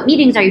 just like, oh, what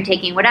meetings are you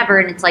taking, whatever.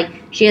 And it's like,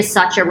 she has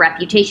such a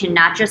reputation,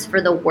 not just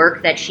for the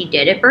work that she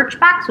did at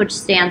Birchbox, which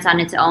stands on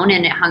its own,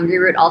 and at Hungry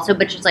Root also,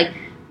 but just like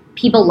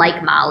people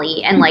like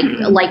Molly and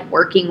like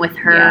working with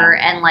her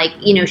and like,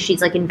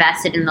 she's like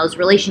invested in those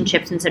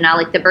relationships. And so now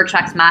like the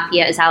Birchbox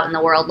Mafia is out in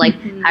the world, like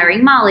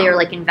hiring Molly, or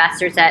like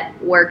investors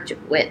that worked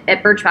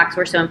at Birchbox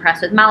were so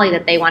impressed with Molly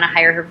that they want to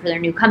hire her for their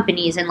new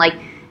companies. And like,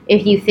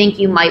 if you think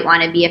you might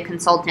want to be a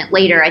consultant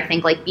later, I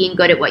think like being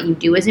good at what you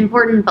do is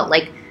important, but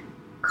like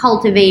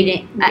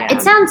cultivating,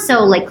 it sounds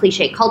so like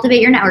cliche,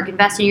 cultivate your network,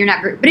 invest in your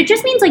network, but it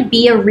just means like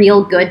be a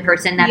real good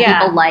person that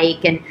people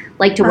like and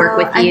like to work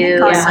with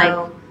you.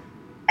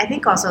 I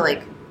think also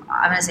like,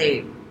 I'm going to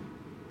say,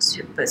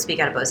 speak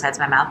out of both sides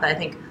of my mouth, but I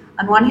think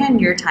on one hand,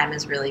 your time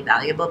is really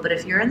valuable, but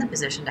if you're in the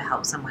position to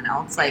help someone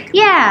else, like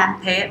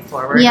pay it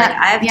forward. Like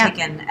I have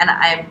taken, and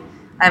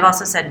I've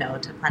also said no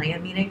to plenty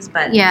of meetings,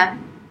 but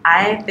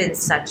I've been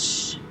so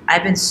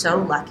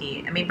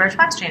lucky. I mean,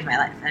 Birchbox changed my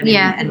life. I mean,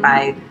 and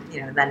by,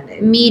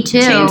 then me too.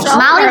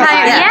 Molly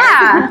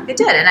hired, it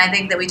did. And I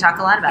think that we talk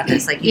a lot about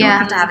this. Like, you don't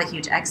have to have a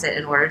huge exit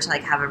in order to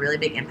like have a really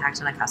big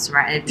impact on a customer.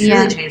 And it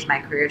truly changed my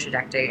career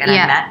trajectory. And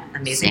I met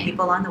amazing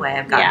people along the way.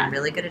 I've gotten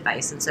really good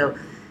advice. And so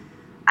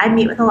I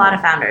meet with a lot of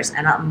founders,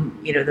 and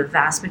the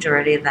vast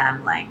majority of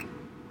them like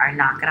are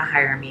not going to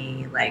hire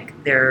me.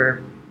 Like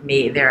their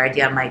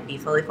idea might be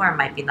fully formed,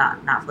 might be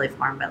not fully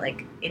formed, but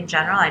like in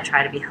general, I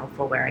try to be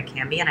helpful where I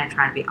can be, and I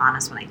try to be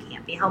honest when I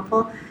can't be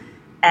helpful.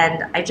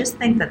 And I just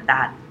think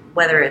that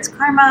whether it's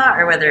karma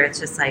or whether it's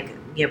just like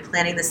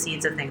planting the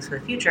seeds of things for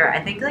the future, I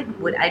think like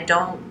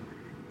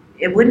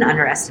it wouldn't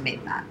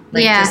underestimate that.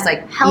 Like just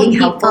like being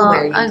helpful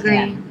where you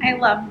can. I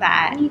love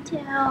that. Me too.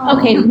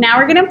 Okay, now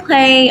we're gonna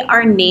play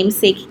our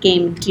namesake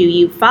game, Do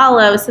You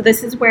Follow? So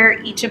this is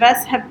where each of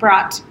us have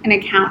brought an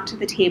account to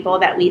the table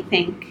that we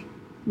think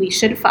we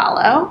should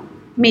follow.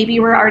 Maybe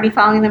we're already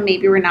following them,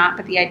 maybe we're not,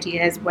 but the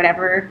idea is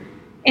whatever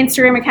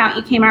Instagram account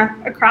you came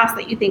across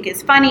that you think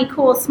is funny,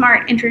 cool,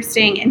 smart,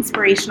 interesting,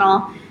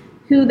 inspirational,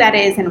 who that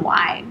is and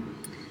why.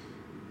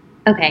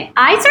 Okay,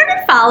 I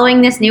started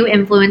following this new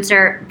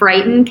influencer,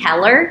 Brighton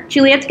Keller.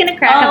 Juliet's going to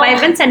crack up. I've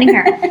been sending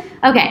her.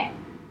 Okay,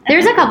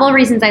 there's a couple of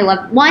reasons I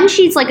love. One,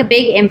 she's like a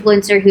big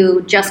influencer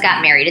who just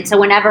got married. And so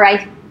whenever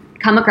I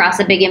come across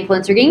a big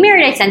influencer getting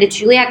married, I send it to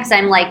Juliet because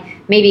I'm like,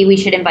 maybe we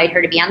should invite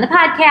her to be on the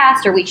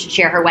podcast, or we should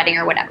share her wedding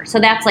or whatever. So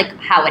that's like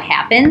how it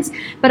happens.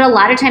 But a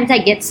lot of times I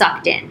get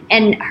sucked in.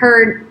 And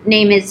her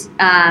name is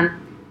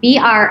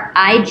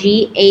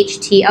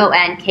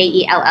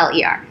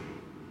BRIGHTONKELLER.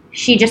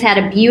 She just had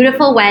a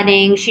beautiful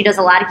wedding. She does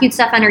a lot of cute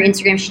stuff on her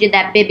Instagram. She did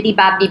that bibbidi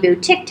bobbidi boo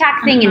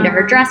TikTok thing into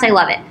her dress. I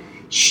love it.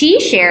 She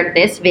shared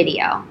this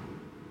video.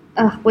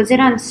 Was it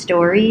on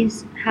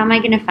stories? How am I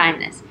going to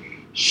find this?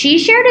 She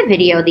shared a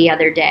video the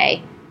other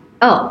day.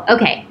 Oh,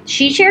 okay.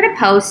 She shared a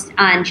post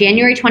on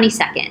January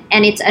 22nd,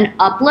 and it's an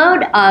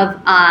upload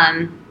of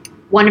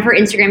one of her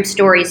Instagram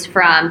stories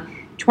from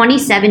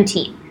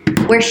 2017,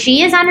 where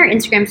she is on her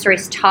Instagram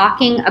stories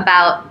talking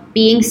about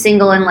being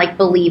single and like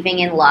believing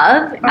in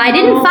love. I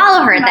didn't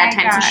follow her at that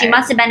time, so she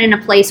must have been in a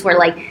place where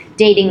like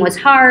dating was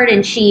hard,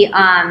 and she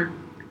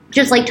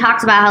just like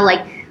talks about how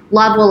like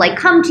love will like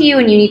come to you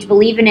and you need to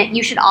believe in it.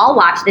 You should all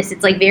watch this.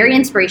 It's like very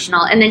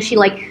inspirational. And then she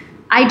like,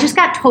 I just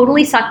got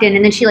totally sucked in,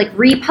 and then she like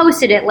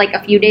reposted it like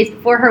a few days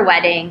before her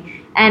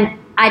wedding. And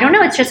I don't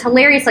know, it's just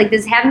hilarious. Like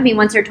this happened to me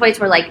once or twice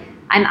where like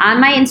I'm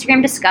on my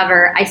Instagram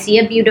Discover, I see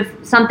a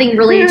beautiful something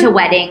related to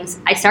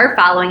weddings, I start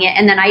following it,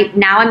 and then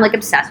now I'm like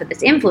obsessed with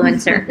this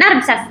influencer. Not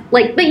obsessed,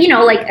 like, but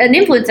like an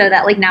influencer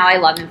that like now I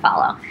love and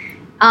follow.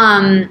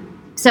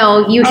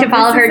 So you should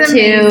follow her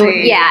too.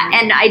 Amazing.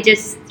 Yeah, and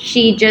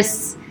she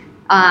just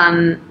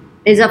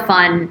is a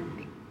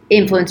fun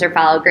influencer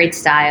follow, great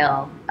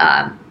style,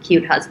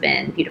 cute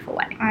husband, beautiful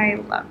wedding. I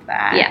love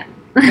that. Yeah.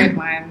 Good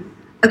one.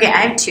 Okay,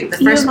 I have two. The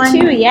first one,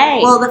 yay.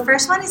 Well, the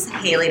first one is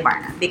Haley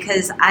Barna,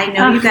 because I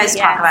know you guys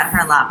talk about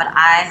her a lot, but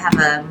I have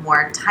a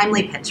more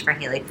timely pitch for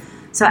Haley.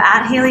 So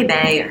at Haley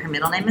Bay, her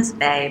middle name is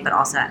Bay, but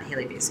also at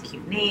Haley Bay is a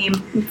cute name.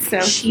 It's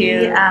so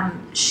cute.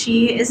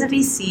 She is a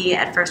VC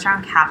at First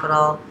Round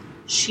Capital.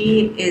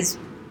 She is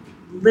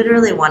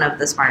literally one of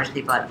the smartest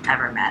people I've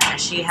ever met,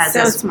 and she has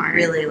this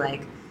really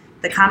like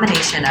the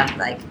combination of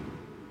like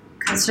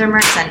customer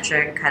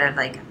centric kind of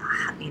like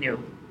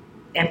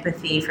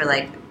empathy for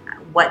like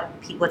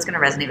what's going to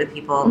resonate with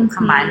people,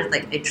 combined with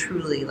like a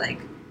truly like,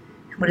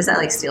 what is that,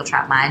 like steel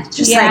trap mind?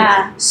 Just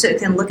like, so it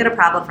can look at a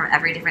problem from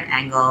every different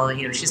angle.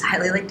 She's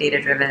highly like data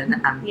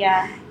driven.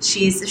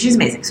 She's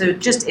amazing. So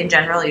just in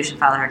general, you should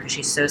follow her because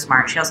she's so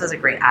smart. She also has a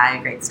great eye,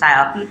 great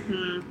style.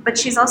 But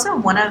she's also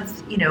one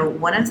of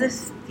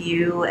the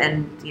few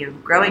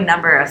and growing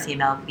number of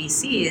female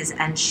VCs,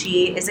 and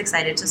she is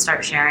excited to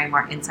start sharing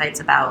more insights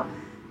about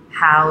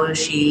how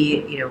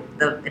she,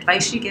 the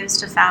advice she gives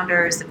to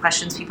founders, the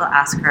questions people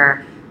ask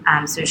her.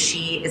 So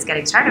she is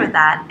getting started with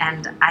that,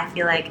 and I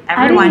feel like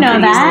everyone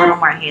could use a little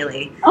more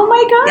Haley. Oh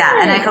my god!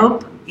 Yeah, and I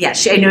hope. Yeah,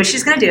 I know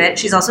she's going to do it.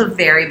 She's also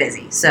very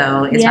busy,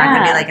 so it's not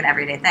going to be like an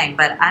everyday thing.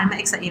 But I'm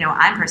excited.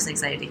 I'm personally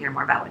excited to hear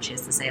more about what she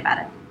has to say about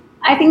it.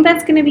 I think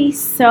that's going to be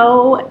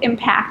so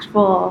impactful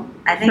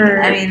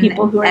for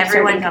people who are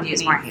everyone starting could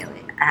use more companies.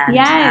 Haley. And,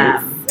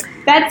 Yes.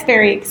 That's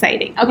very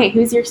exciting. Okay,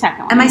 who's your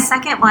second one? And my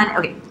second one,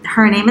 okay,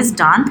 her name is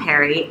Dawn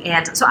Perry,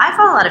 and so I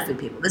follow a lot of food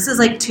people. This is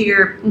like to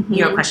your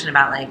question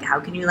about like how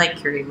can you like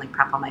curate and like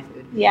prep all my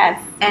food.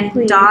 Yes. And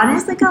please. Dawn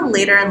is like a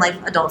later in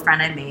life adult friend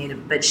I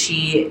made, but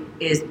she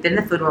has been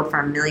in the food world for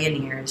a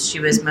million years. She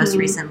was most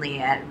recently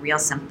at Real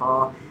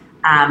Simple.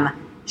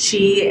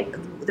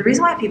 The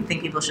reason why people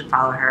think people should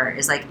follow her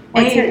is like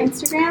what's her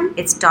Instagram?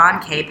 It's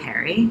Dawn K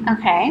Perry.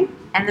 Okay.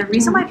 And the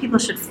reason why people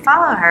should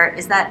follow her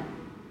is that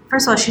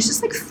first of all, she's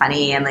just like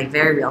funny and like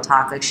very real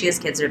talk. Like she has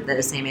kids that are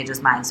the same age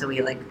as mine, so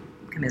we like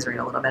commiserate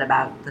a little bit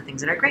about the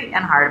things that are great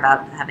and hard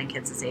about having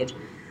kids this age.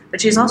 But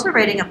she's also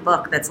writing a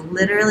book that's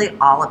literally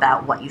all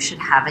about what you should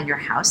have in your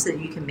house so that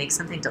you can make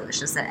something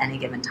delicious at any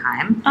given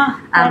time.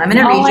 I'm going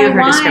to read you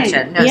her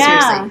description. No,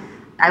 seriously.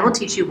 I will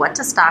teach you what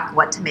to stock,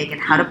 what to make, and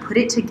how to put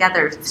it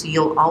together so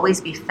you'll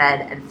always be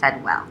fed and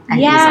fed well and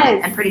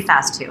easily and pretty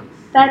fast too.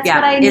 That's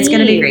what I need. It's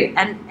going to be great.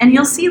 And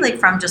you'll see like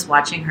from just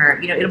watching her,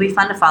 it'll be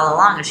fun to follow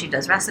along as she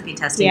does recipe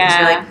testing. Because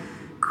you're like,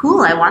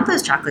 cool, I want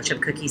those chocolate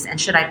chip cookies. And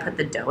should I put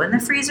the dough in the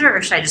freezer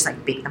or should I just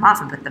like bake them off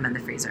and put them in the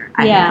freezer?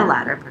 I think the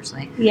latter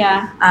personally.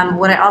 Yeah.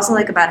 What I also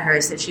like about her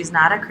is that she's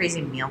not a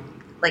crazy meal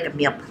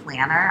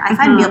planner. I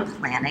find meal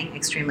planning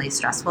extremely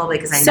stressful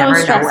because I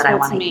never know what I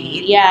want to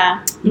eat.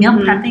 Yeah. Meal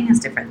prepping is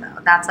different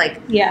though. That's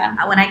like,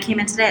 when I came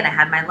in today and I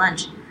had my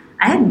lunch,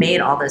 I had made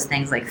all those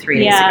things like 3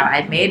 days ago.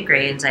 I'd made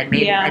grains,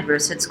 I'd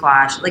roasted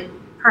squash. Like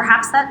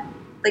perhaps that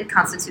like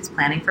constitutes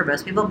planning for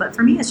most people, but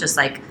for me it's just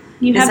like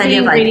you this have idea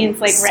the ingredients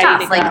of like like stuff,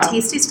 ready to like go.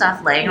 tasty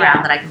stuff laying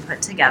around that I can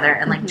put together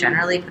and like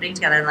generally putting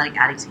together and like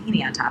adding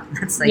tahini on top. And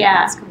that's like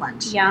that's good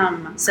lunch.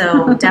 Yum.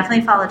 So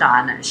definitely follow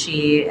Dawn.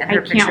 She and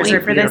her pictures are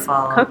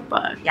beautiful. This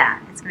cookbook. Yeah,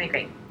 it's gonna be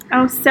great.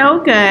 Oh, so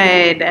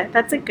good.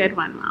 That's a good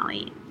one,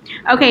 Molly.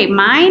 Okay,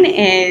 mine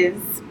is,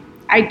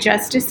 I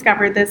just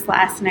discovered this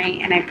last night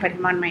and I put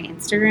him on my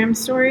Instagram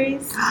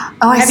stories.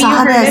 Have you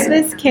heard of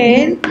this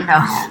kid?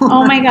 No.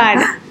 Oh my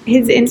God.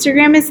 His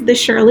Instagram is the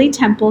Shirley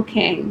Temple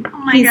King. Oh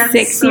my He's God,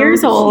 6 so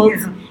years old.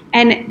 cute.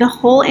 And the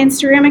whole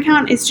Instagram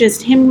account is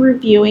just him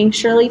reviewing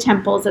Shirley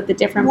Temples at the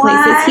different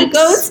places he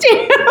goes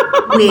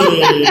to.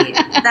 Wait,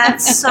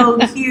 that's so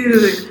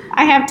cute.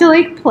 I have to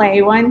like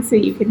play one so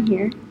you can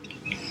hear.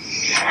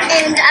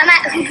 And I'm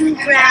at Hoodoo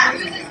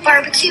Brown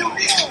Barbecue.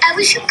 I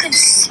wish you could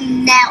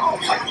smell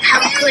how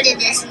good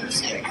it is in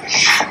here.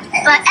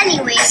 But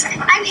anyways,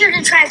 I'm here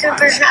to try their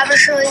version of a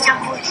Shirley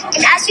Temple.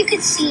 And as you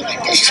can see,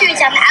 there's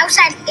cherries on the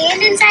outside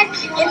and inside.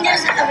 And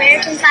there's an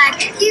American flag,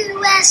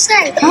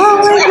 USA. Oh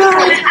my God.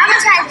 I'm going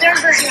to try their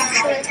version of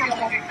Shirley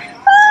Temple.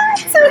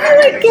 So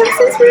he like gives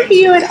his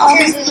review and all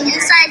There's this. the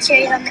inside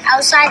cherries on the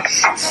outside,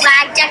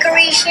 flag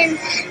decoration.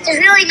 There's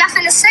really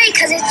nothing to say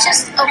because it's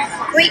just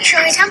a great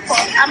Shirley Temple.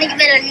 I'm going to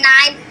give it a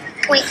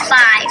 9.5.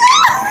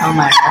 Oh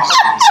my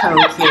gosh,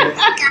 so cute.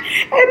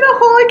 And the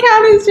whole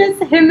account is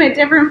just him at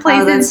different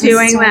places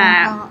doing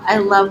that. I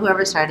love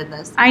whoever started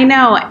this. I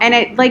know, and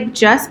it like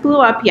just blew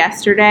up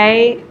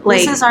yesterday.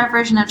 Like, This is our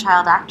version of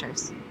child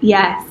actors.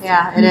 yes,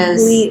 Yeah, it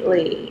is.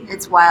 completely.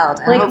 It's wild.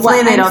 And Like,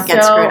 hopefully they don't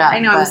get screwed up. I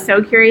know. I'm but-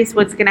 so curious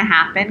what's going to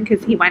happen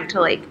because he went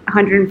to like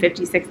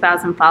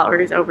 156,000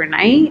 followers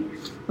overnight.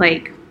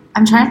 Like,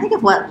 I'm trying to think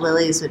of what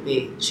Lily's would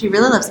be. She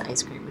really loves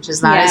ice cream, which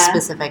is not as Yeah.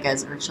 specific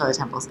as Shirley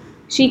Temple's.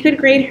 she could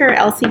grade her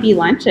LCB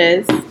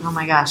lunches. Oh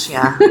my gosh,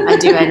 yeah. I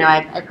do. I know.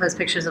 I post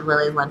pictures of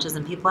Lily's lunches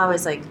and people are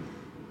always like,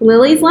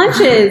 Lily's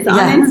lunches on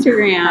Yeah.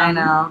 Instagram. I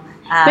know.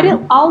 But it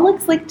all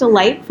looks like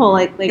delightful.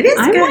 Like it is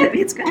I good. Want,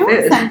 It's good I want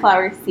food.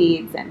 sunflower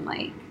seeds and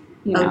like,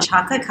 you know.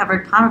 chocolate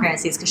covered pomegranate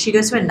seeds because she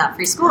goes to a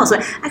nut-free school. So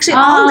actually, Oh.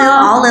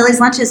 all Lily's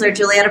lunches are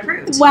Juliet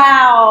approved.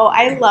 Wow,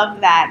 I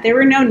love that. There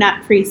were no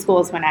nut-free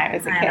schools when I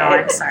was a I kid. know.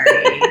 I'm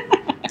sorry.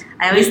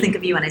 I always think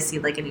of you when I see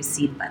like a new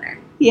seed butter.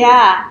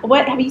 Yeah.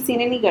 What have you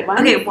seen any good ones?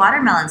 Okay,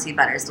 watermelon seed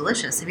butter is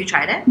delicious. Have you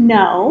tried it?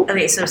 No.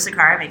 Okay, so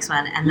Sakara makes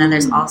one, and then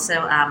there's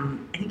also I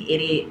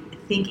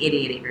think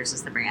 88 Acres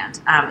is the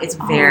brand. It's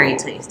very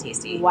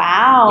tasty.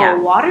 Wow. Yeah.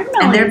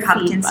 Watermelon. And their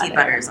pumpkin seed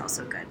butter is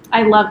also good.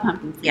 I love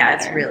pumpkin seed Yeah,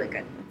 butter. it's really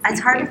good. That's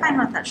It's my hard to find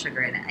favorite. without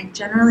sugar in it. It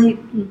generally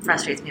Mhm.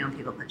 frustrates me when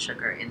people put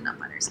sugar in nut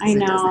butters. 'cause I it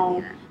doesn't know.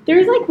 need it.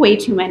 There's like way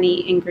too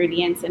many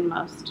ingredients in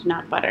most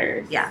nut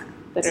butters. Yeah.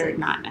 That are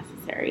not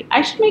necessary.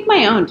 I should make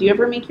my own. Do you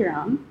ever make your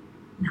own?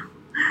 No.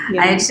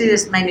 Yeah. I actually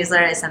my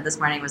newsletter I sent this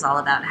morning was all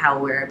about how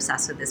we're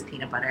obsessed with this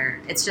peanut butter.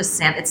 It's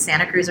just it's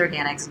Santa Cruz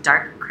Organics,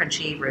 dark,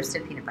 crunchy,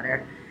 roasted peanut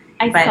butter.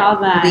 I But saw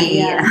that.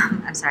 yeah.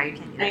 I'm sorry you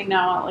can't eat I it.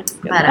 know it looks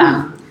good. But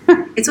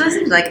it's one of those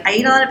things, like I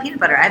eat a lot of peanut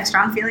butter. I have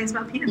strong feelings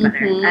about peanut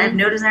butter. Mhm. I have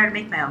no desire to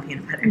make my own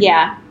peanut butter.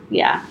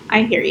 yeah,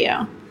 I hear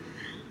you.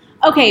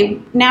 Okay,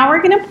 now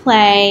we're gonna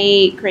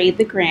play Grade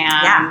the Gram.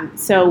 Yeah.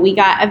 So we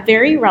got a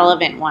very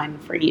relevant one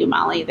for you,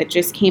 Molly, that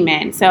just came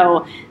in.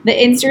 So the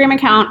Instagram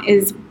account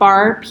is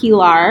Bar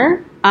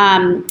Pilar.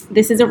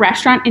 This is a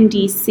restaurant in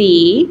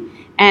DC,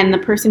 and the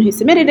person who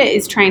submitted it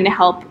is trying to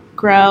help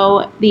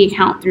grow the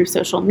account through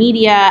social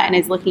media and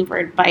is looking for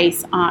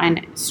advice on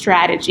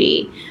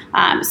strategy.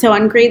 So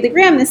on Grade the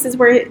Gram, this is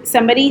where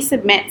somebody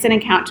submits an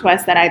account to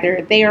us that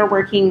either they are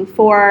working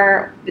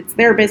for, it's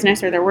their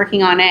business, or they're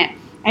working on it,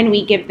 and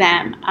we give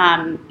them,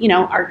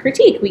 our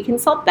critique. We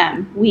consult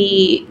them.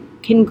 We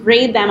can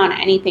grade them on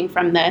anything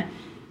from the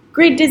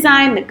grid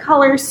design, the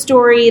color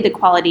story, the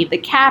quality of the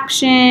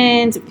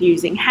captions, if they're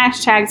using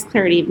hashtags,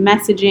 clarity of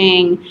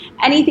messaging,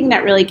 anything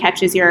that really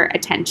catches your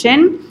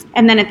attention.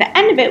 And then at the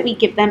end of it, we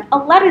give them a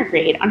letter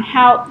grade on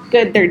how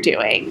good they're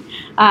doing.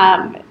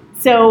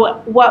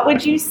 So what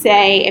would you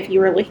say if you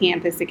were looking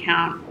at this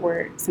account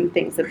were some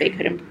things that they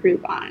could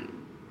improve on?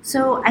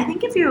 So I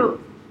think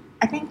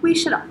we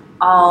should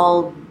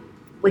all,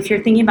 if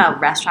you're thinking about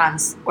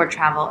restaurants or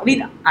travel, I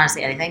mean,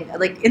 honestly, anything,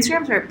 like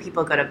Instagram's where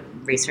people go to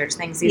research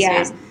things these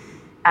days.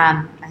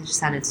 I just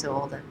sounded so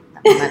old at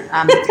that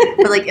moment.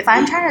 But like, if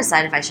I'm trying to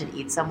decide if I should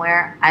eat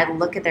somewhere, I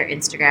look at their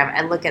Instagram,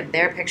 I look at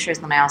their pictures,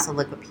 and then I also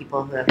look at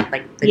people who have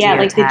like the geotag.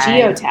 Like the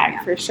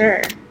geotag for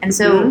sure. And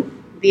so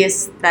the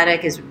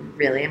aesthetic is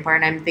really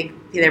important. I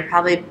think there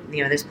probably,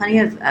 there's plenty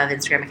of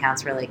Instagram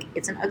accounts where like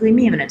it's an ugly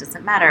meme and it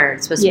doesn't matter.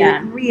 It's supposed to be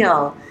like,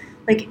 real.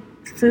 Like,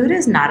 food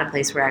is not a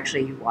place where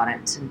actually you want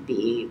it to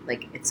be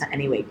like it's in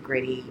any way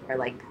gritty or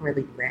like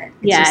poorly lit.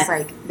 It's just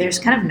like there's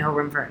kind of no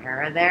room for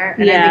error there.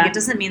 And I think it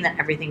doesn't mean that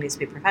everything needs to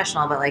be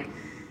professional, but like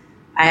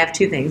I have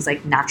two things.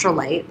 Like natural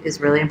light is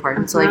really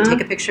important. So like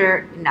take a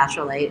picture in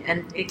natural light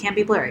and it can't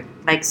be blurry.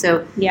 Like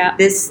so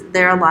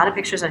there are a lot of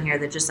pictures on here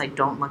that just like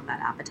don't look that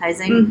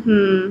appetizing.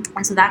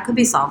 And so that could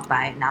be solved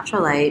by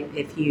natural light.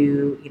 If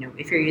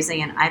if you're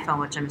using an iPhone,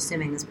 which I'm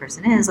assuming this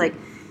person is, like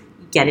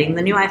getting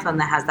the new iPhone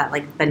that has that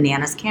like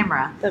bananas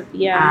camera.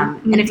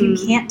 And if you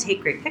can't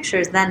take great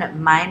pictures,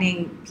 then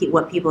mining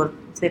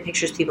the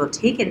pictures people have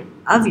taken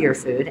of your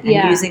food and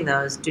using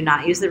those. Do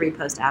not use the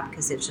repost app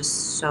because it's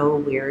just so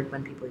weird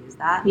when people use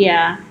that.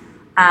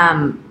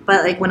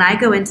 But like when I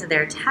go into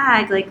their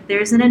tag, like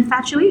there's an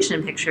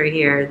infatuation picture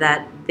here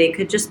that they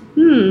could just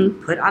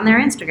put on their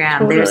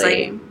Instagram. There's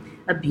like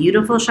a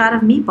beautiful shot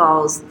of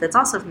meatballs that's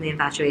also from the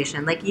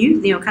infatuation. Like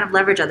you kind of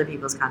leverage other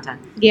people's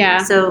content.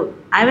 So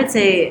I would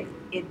say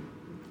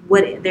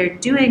what they're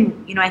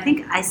doing, I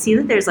think I see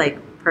that there's like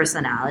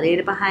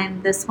personality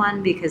behind this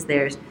one because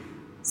there's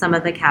some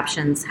of the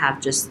captions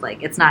have just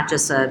like, it's not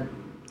just a,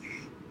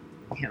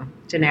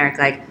 generic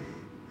like,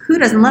 who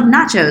doesn't love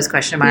nachos ?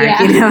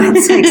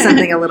 It's like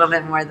something a little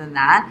bit more than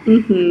that.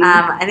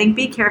 I think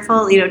be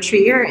careful,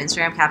 treat your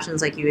Instagram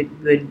captions like you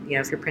would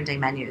if you're printing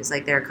menus.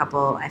 Like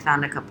I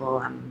found a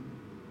couple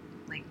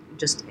like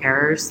just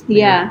errors.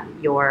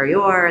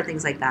 Your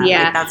things like that.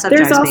 Like, that stuff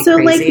there's also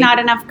me crazy. Like not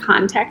enough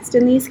context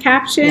in these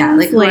captions.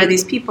 Like who are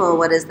these people?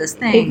 What is this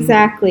thing?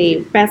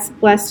 Exactly. Best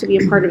blessed to be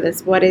a part of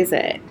this. What is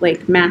it?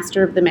 Like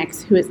master of the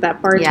mix. Who is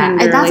that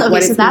bartender? And that's like,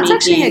 okay. So that's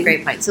actually a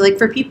great point. So like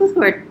for people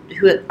who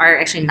are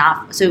actually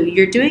not, so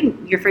you're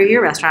for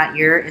your restaurant,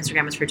 your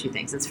Instagram is for two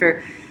things. It's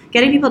for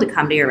getting people to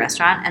come to your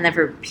restaurant, and then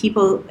for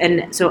people,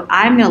 and so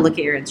I'm going to look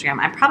at your Instagram.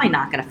 I'm probably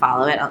not going to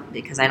follow it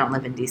because I don't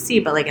live in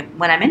DC, but like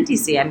when I'm in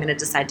DC, I'm going to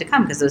decide to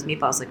come because those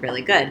meatballs look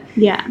really good.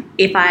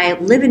 If I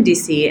live in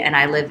DC and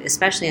I live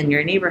especially in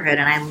your neighborhood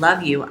and I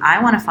love you, I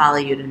want to follow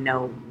you to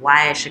know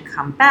why I should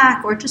come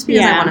back or just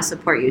because I want to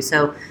support you.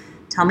 So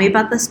tell me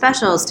about the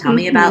specials. Tell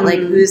me about like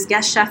who's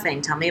guest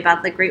chefing. Tell me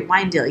about the great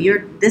wine deal.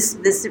 This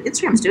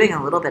Instagram's doing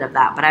a little bit of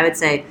that, but I would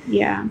say,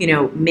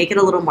 make it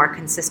a little more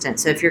consistent.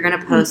 So if you're going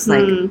to post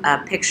like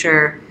a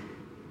picture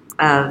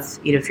of,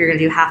 if you're going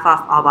to do half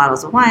off all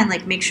bottles of wine,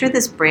 like make sure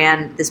this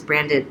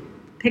branded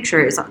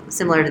picture is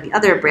similar to the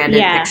other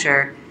branded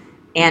picture.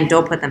 And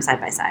don't put them side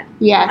by side.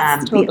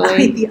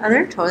 Totally. The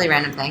other totally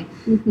random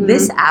thing,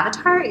 this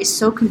avatar is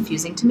so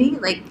confusing to me.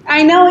 Like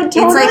I know it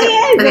totally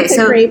is. Okay, That's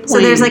a great point. So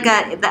there's like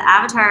the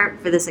avatar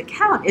for this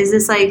account is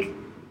this like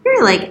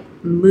very like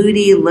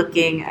moody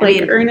looking,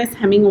 Ernest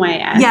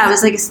Hemingway-esque. Yeah, it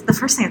was like the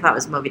first thing I thought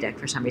was Moby Dick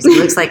for some reason. It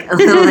looks like a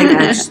little like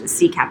a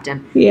sea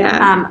captain.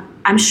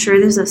 I'm sure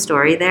there's a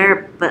story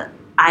there, but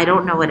I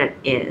don't know what it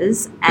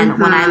is. And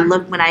when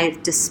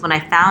I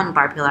found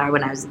Bar Pilar,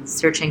 when I was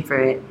searching for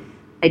it,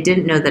 I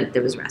didn't know that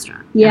there was a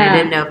restaurant. And I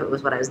didn't know if it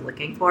was what I was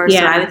looking for. So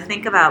I would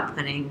think about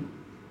putting,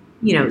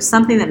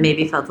 something that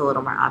maybe felt a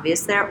little more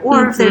obvious there.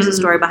 Or if there's a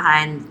story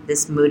behind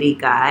this moody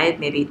guy,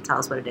 maybe tell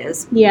us what it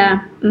is.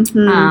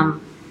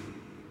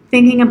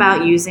 Thinking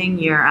about using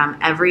your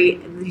every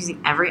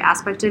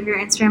aspect of your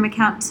Instagram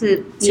account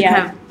to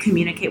kind of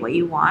communicate what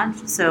you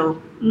want.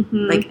 So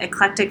like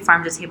eclectic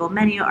farm to table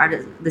menu.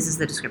 This is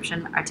the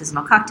description.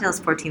 Artisanal cocktails,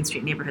 14th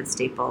Street neighborhood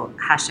staple. #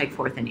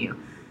 14th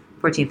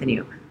and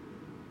you.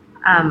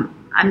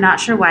 I'm not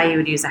sure why you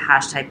would use a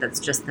hashtag that's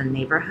just the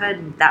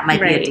neighborhood. That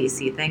might be a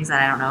DC thing that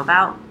I don't know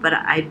about, but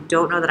I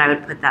don't know that I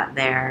would put that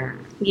there.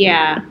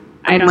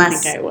 I don't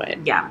think I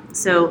would.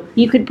 So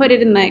you could put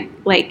it in the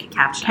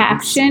Captions.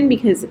 caption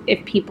because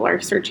if people are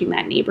searching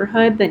that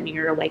neighborhood, then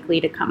you're likely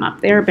to come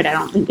up there. But I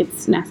don't think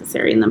it's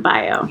necessary in the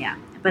bio.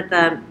 But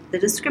the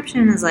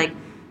description is like,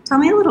 tell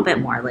me a little bit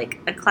more. Like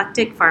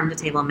eclectic farm to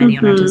table menu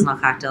and artisanal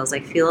cocktails.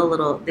 Like it feels a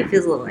little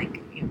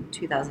like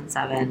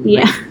 2007,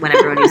 Yeah. like, when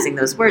everyone using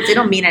those words, they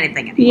don't mean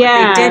anything anymore.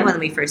 Yeah. They did when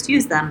we first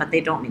used them, but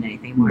they don't mean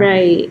anything anymore.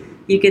 Right.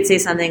 You could say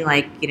something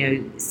like,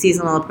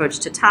 seasonal approach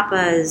to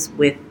tapas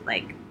with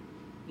like,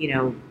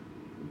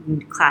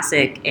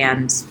 classic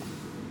and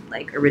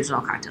like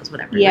original cocktails,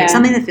 whatever. Yeah. Like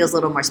something that feels a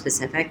little more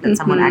specific, that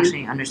someone Mhm.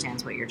 actually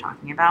understands what you're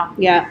talking about.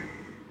 Yeah.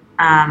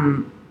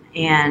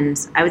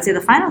 And I would say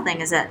the final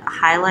thing is that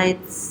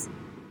highlights,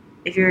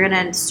 if you're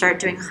going to start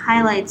doing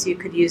highlights, you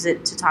could use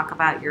it to talk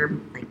about your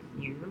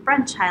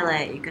brunch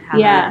highlight. You could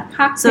have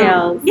cocktails.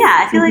 So,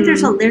 I feel like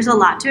Mhm. there's a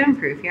lot to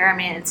improve here. I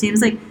mean, it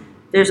seems like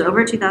there's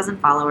over 2,000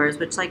 followers,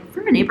 which like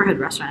for a neighborhood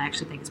restaurant, I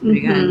actually think is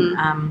pretty good.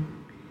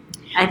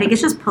 I think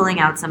it's just pulling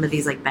out some of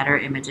these like better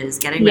images,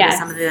 getting rid of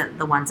some of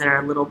the ones that are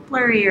a little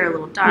blurry or a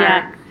little dark.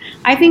 Yeah.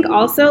 I think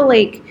also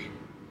like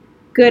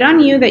good on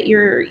you that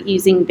you're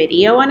using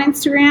video on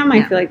Instagram.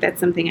 I feel like that's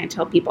something I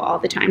tell people all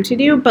the time to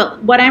do.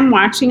 But what I'm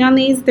watching on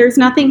these, there's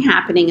nothing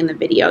happening in the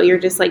video. You're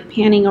just like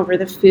panning over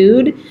the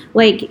food.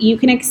 Like you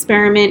can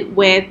experiment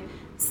with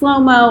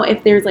slow-mo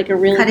if there's like a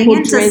really Cutting cool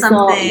into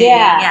drizzle. something.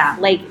 Yeah.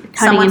 Like cutting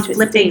Someone into a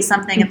flipping steak.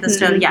 something at the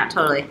stove. Mhm. Yeah,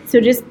 totally. So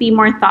just be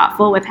more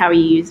thoughtful with how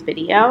you use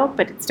video,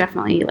 but it's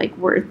definitely like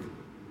worth,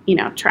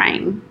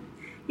 trying.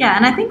 Yeah,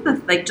 and I think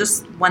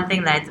just one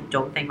thing that I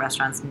don't think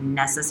restaurants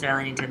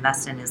necessarily need to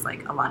invest in is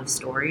like a lot of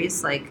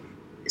stories. Like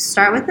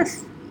start with the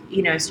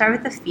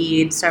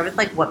feed, start with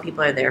like what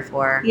people are there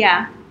for.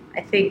 Yeah.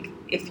 I think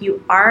if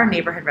you are a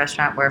neighborhood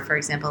restaurant where, for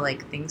example,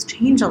 like things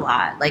change a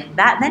lot, like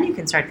that, then you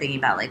can start thinking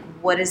about like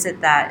what is it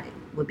that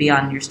would be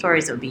on your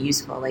stories that would be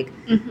useful. Like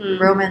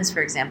Roman's,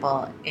 for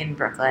example, in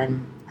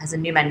Brooklyn has a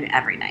new menu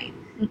every night.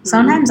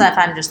 Sometimes if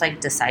I'm just like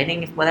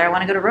deciding whether I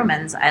want to go to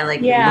Roman's, I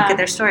like look at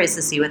their stories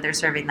to see what they're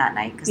serving that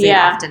night because they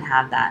often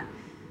have that.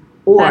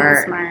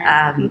 Or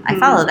I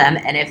follow them,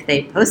 and if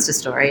they post a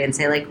story and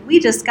say like we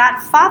just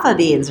got fava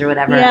beans or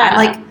whatever, I'm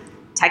like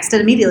texted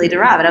immediately to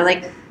Rob, and I'm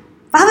like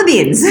fava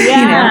beans,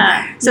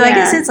 So I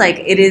guess it's like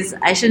it is.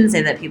 I shouldn't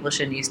say that people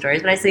shouldn't use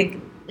stories, but I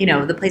think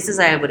the places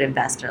I would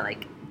invest are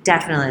like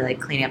definitely like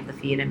cleaning up the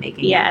feed and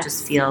making it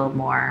just feel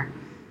more,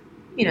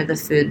 the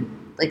food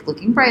like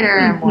looking brighter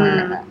and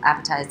more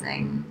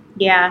appetizing.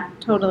 Yeah,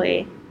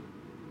 totally.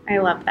 I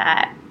love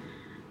that.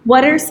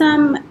 What are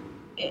some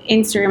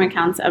Instagram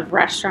accounts of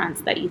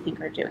restaurants that you think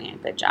are doing a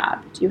good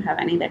job? Do you have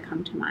any that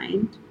come to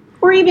mind?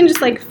 Or even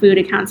just like food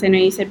accounts. I know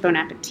you said Bon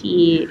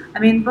Appetit. I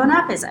mean, Bon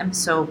App I'm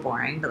so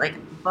boring, but like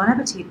Bon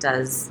Appetit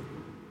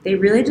they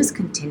really just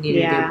continue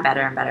to do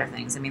better and better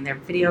things. I mean, their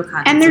video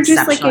content and they're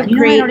just like a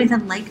great. I don't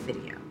even like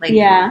video. Like,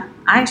 I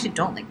actually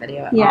don't like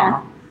video at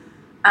all.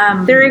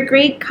 They're a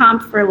great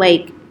comp for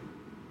like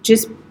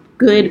just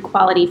good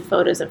quality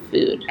photos of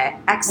food.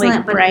 Excellent,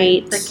 like, but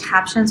bright. The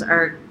captions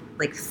are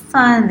like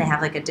fun. They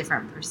have like a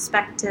different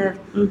perspective.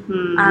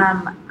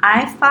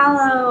 I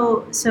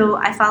follow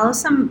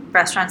some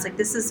restaurants. Like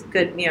this is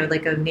good,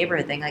 like a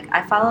neighborhood thing. Like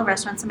I follow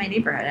restaurants in my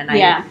neighborhood, and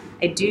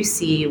I do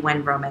see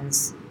when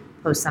Roman's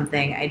post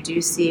something. I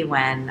do see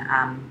when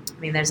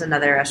there's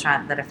another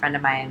restaurant that a friend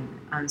of mine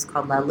owns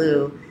called La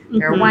Lou.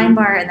 They're a wine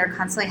bar, and they're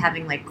constantly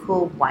having like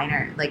cool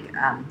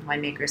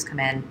winemakers come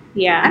in.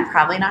 Yeah, I'm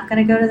probably not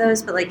going to go to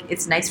those, but like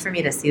it's nice for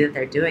me to see that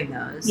they're doing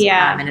those.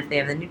 Yeah, and if they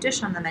have the new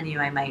dish on the menu,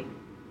 I might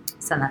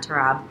send that to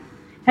Rob.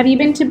 Have you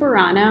been to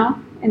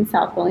Burano in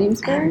South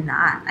Williamsburg? I have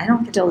not. I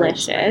don't get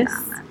delicious.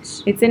 that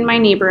much. It's in my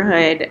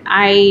neighborhood.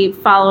 I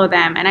follow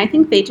them, and I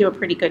think they do a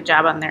pretty good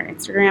job on their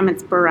Instagram.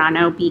 It's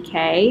Burano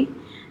BK.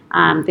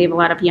 They have a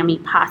lot of yummy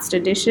pasta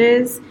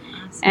dishes,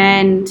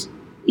 and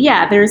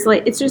there's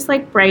like it's just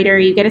like brighter.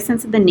 You get a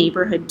sense of the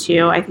neighborhood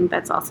too. I think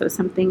that's also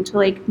something to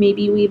like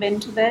maybe weave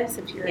into this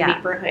if you're a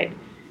neighborhood,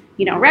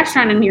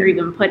 restaurant, and you're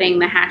even putting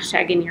the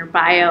hashtag in your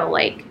bio.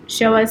 Like,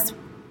 show us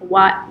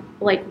what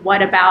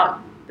about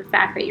the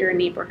fact that you're a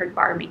neighborhood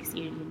bar makes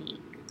you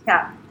unique.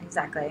 Yeah,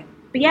 exactly.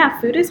 But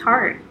food is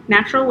hard.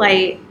 Natural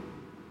light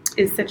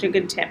is such a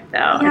good tip,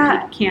 though,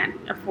 if you can't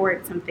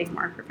afford something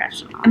more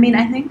professional. I mean,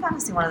 I think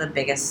honestly one of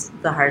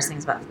the hardest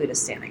things about food is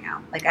standing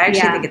out. Like, I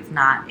actually think it's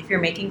not, if you're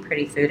making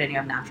pretty food and you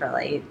have natural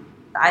light,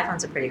 the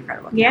iPhone's a pretty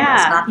incredible camera.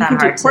 It's not that you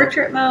can hard do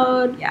portrait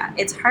mode. Yeah,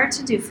 it's hard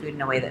to do food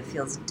in a way that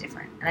feels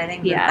different. And I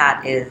think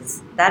that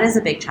is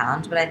a big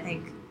challenge, but I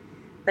think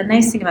the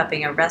nice thing about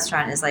being a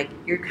restaurant is like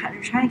you're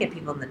trying to get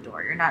people in the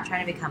door. You're not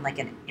trying to become like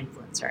an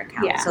influencer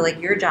account. Yeah. So like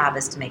your job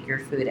is to make your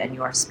food and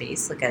your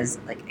space look as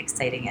like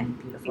exciting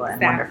and beautiful and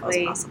wonderful as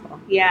possible.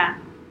 Yeah.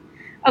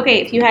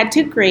 Okay, if you had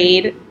to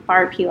grade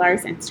Bar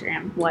Pilar's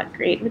Instagram, what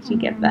grade would you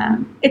give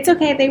them? It's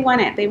okay, they want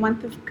it. They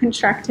want the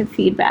constructive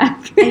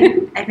feedback.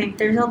 I think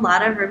there's a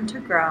lot of room to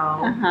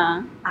grow.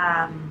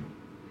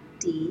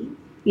 D.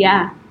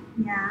 Yeah.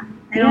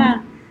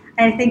 Yeah.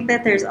 I think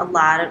that there's a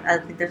lot of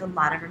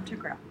room to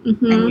grow,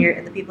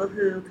 and the people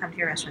who come to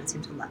your restaurant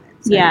seem to love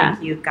it. So I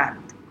think you've got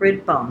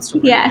good bones to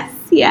work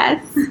with.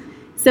 Yes.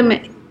 Some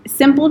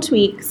simple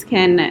tweaks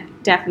can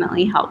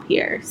definitely help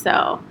here.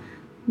 So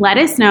let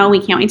us know. We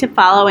can't wait to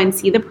follow and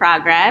see the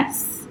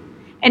progress.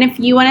 And if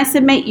you want to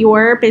submit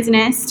your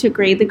business to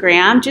Grade the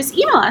Gram, just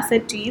email us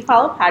at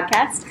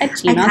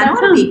doyoufollowpodcast@gmail.com. I kind of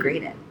want to be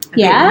graded.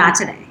 Okay, Yeah? not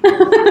today.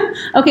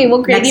 Okay,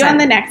 we'll grade Next you on time,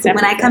 the next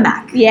episode. when I come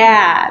back.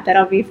 Yeah,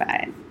 that'll be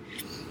fun.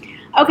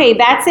 Okay,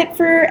 that's it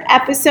for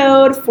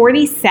episode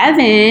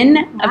 47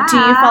 of Do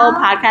You Follow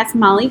Podcast.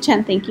 Molly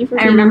Chen, thank you for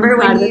being I remember on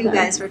when with you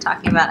us. guy were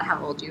talking about how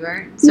old you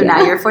were. So Yeah.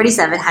 now you're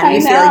 47. How do I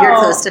you feel? You're know.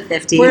 close to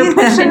 50. We're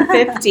pushing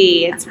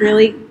 50. It's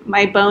really,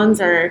 my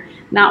bones are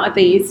not what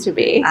they used to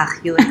be.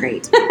 You look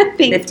great. Thank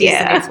 50 is you.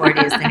 the new 40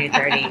 is the new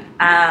 30.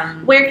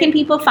 Where can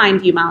people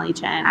find you, Molly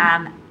Chen?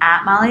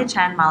 At Molly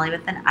Chen, Molly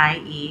with an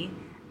IE.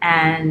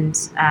 And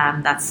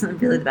that's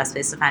really the best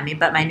place to find me.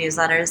 But my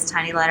newsletter is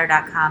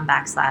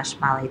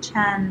tinyletter.com/Molly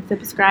Chen.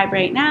 Subscribe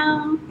right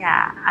now.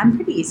 Yeah, I'm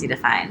pretty easy to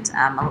find.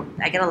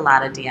 I get a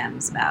lot of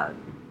DMs about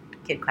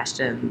kid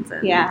questions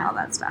and all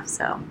that stuff.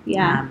 So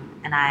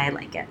and I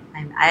like it.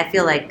 I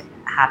feel like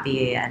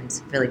happy and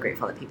really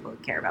grateful that people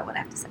care about what I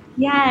have to say.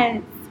 Yes,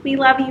 we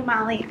love you,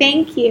 Molly.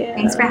 Thank you.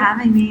 Thanks for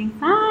having me.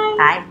 Bye.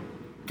 Bye.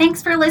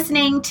 Thanks for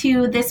listening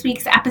to this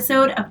week's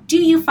episode of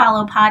Do You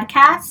Follow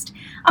Podcast,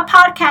 a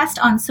podcast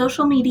on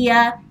social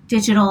media,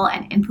 digital,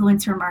 and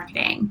influencer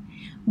marketing.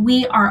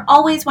 We are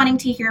always wanting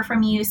to hear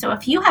from you, so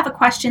if you have a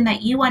question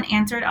that you want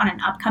answered on an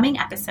upcoming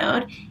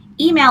episode,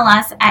 email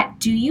us at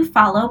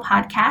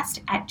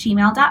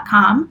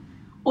doyoufollowpodcast@gmail.com,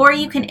 or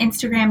you can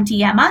Instagram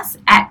DM us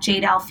at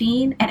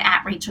jdelphine and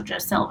at Rachel Jo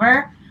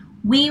Silver.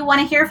 We want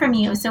to hear from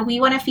you, so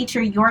we want to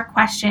feature your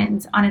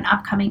questions on an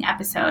upcoming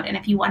episode. And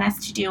if you want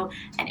us to do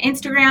an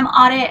Instagram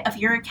audit of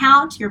your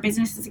account, your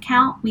business's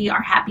account, we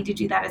are happy to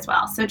do that as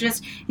well. So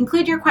just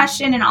include your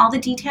question and all the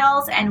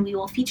details, and we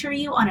will feature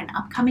you on an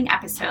upcoming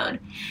episode.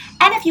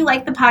 And if you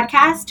like the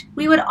podcast,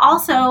 we would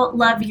also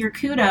love your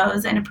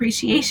kudos and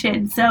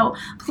appreciation. So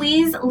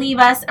please leave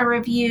us a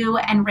review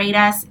and rate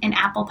us in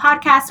Apple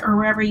Podcasts or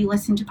wherever you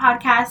listen to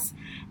podcasts.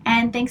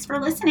 And thanks for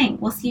listening.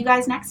 We'll see you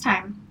guys next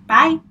time.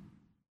 Bye.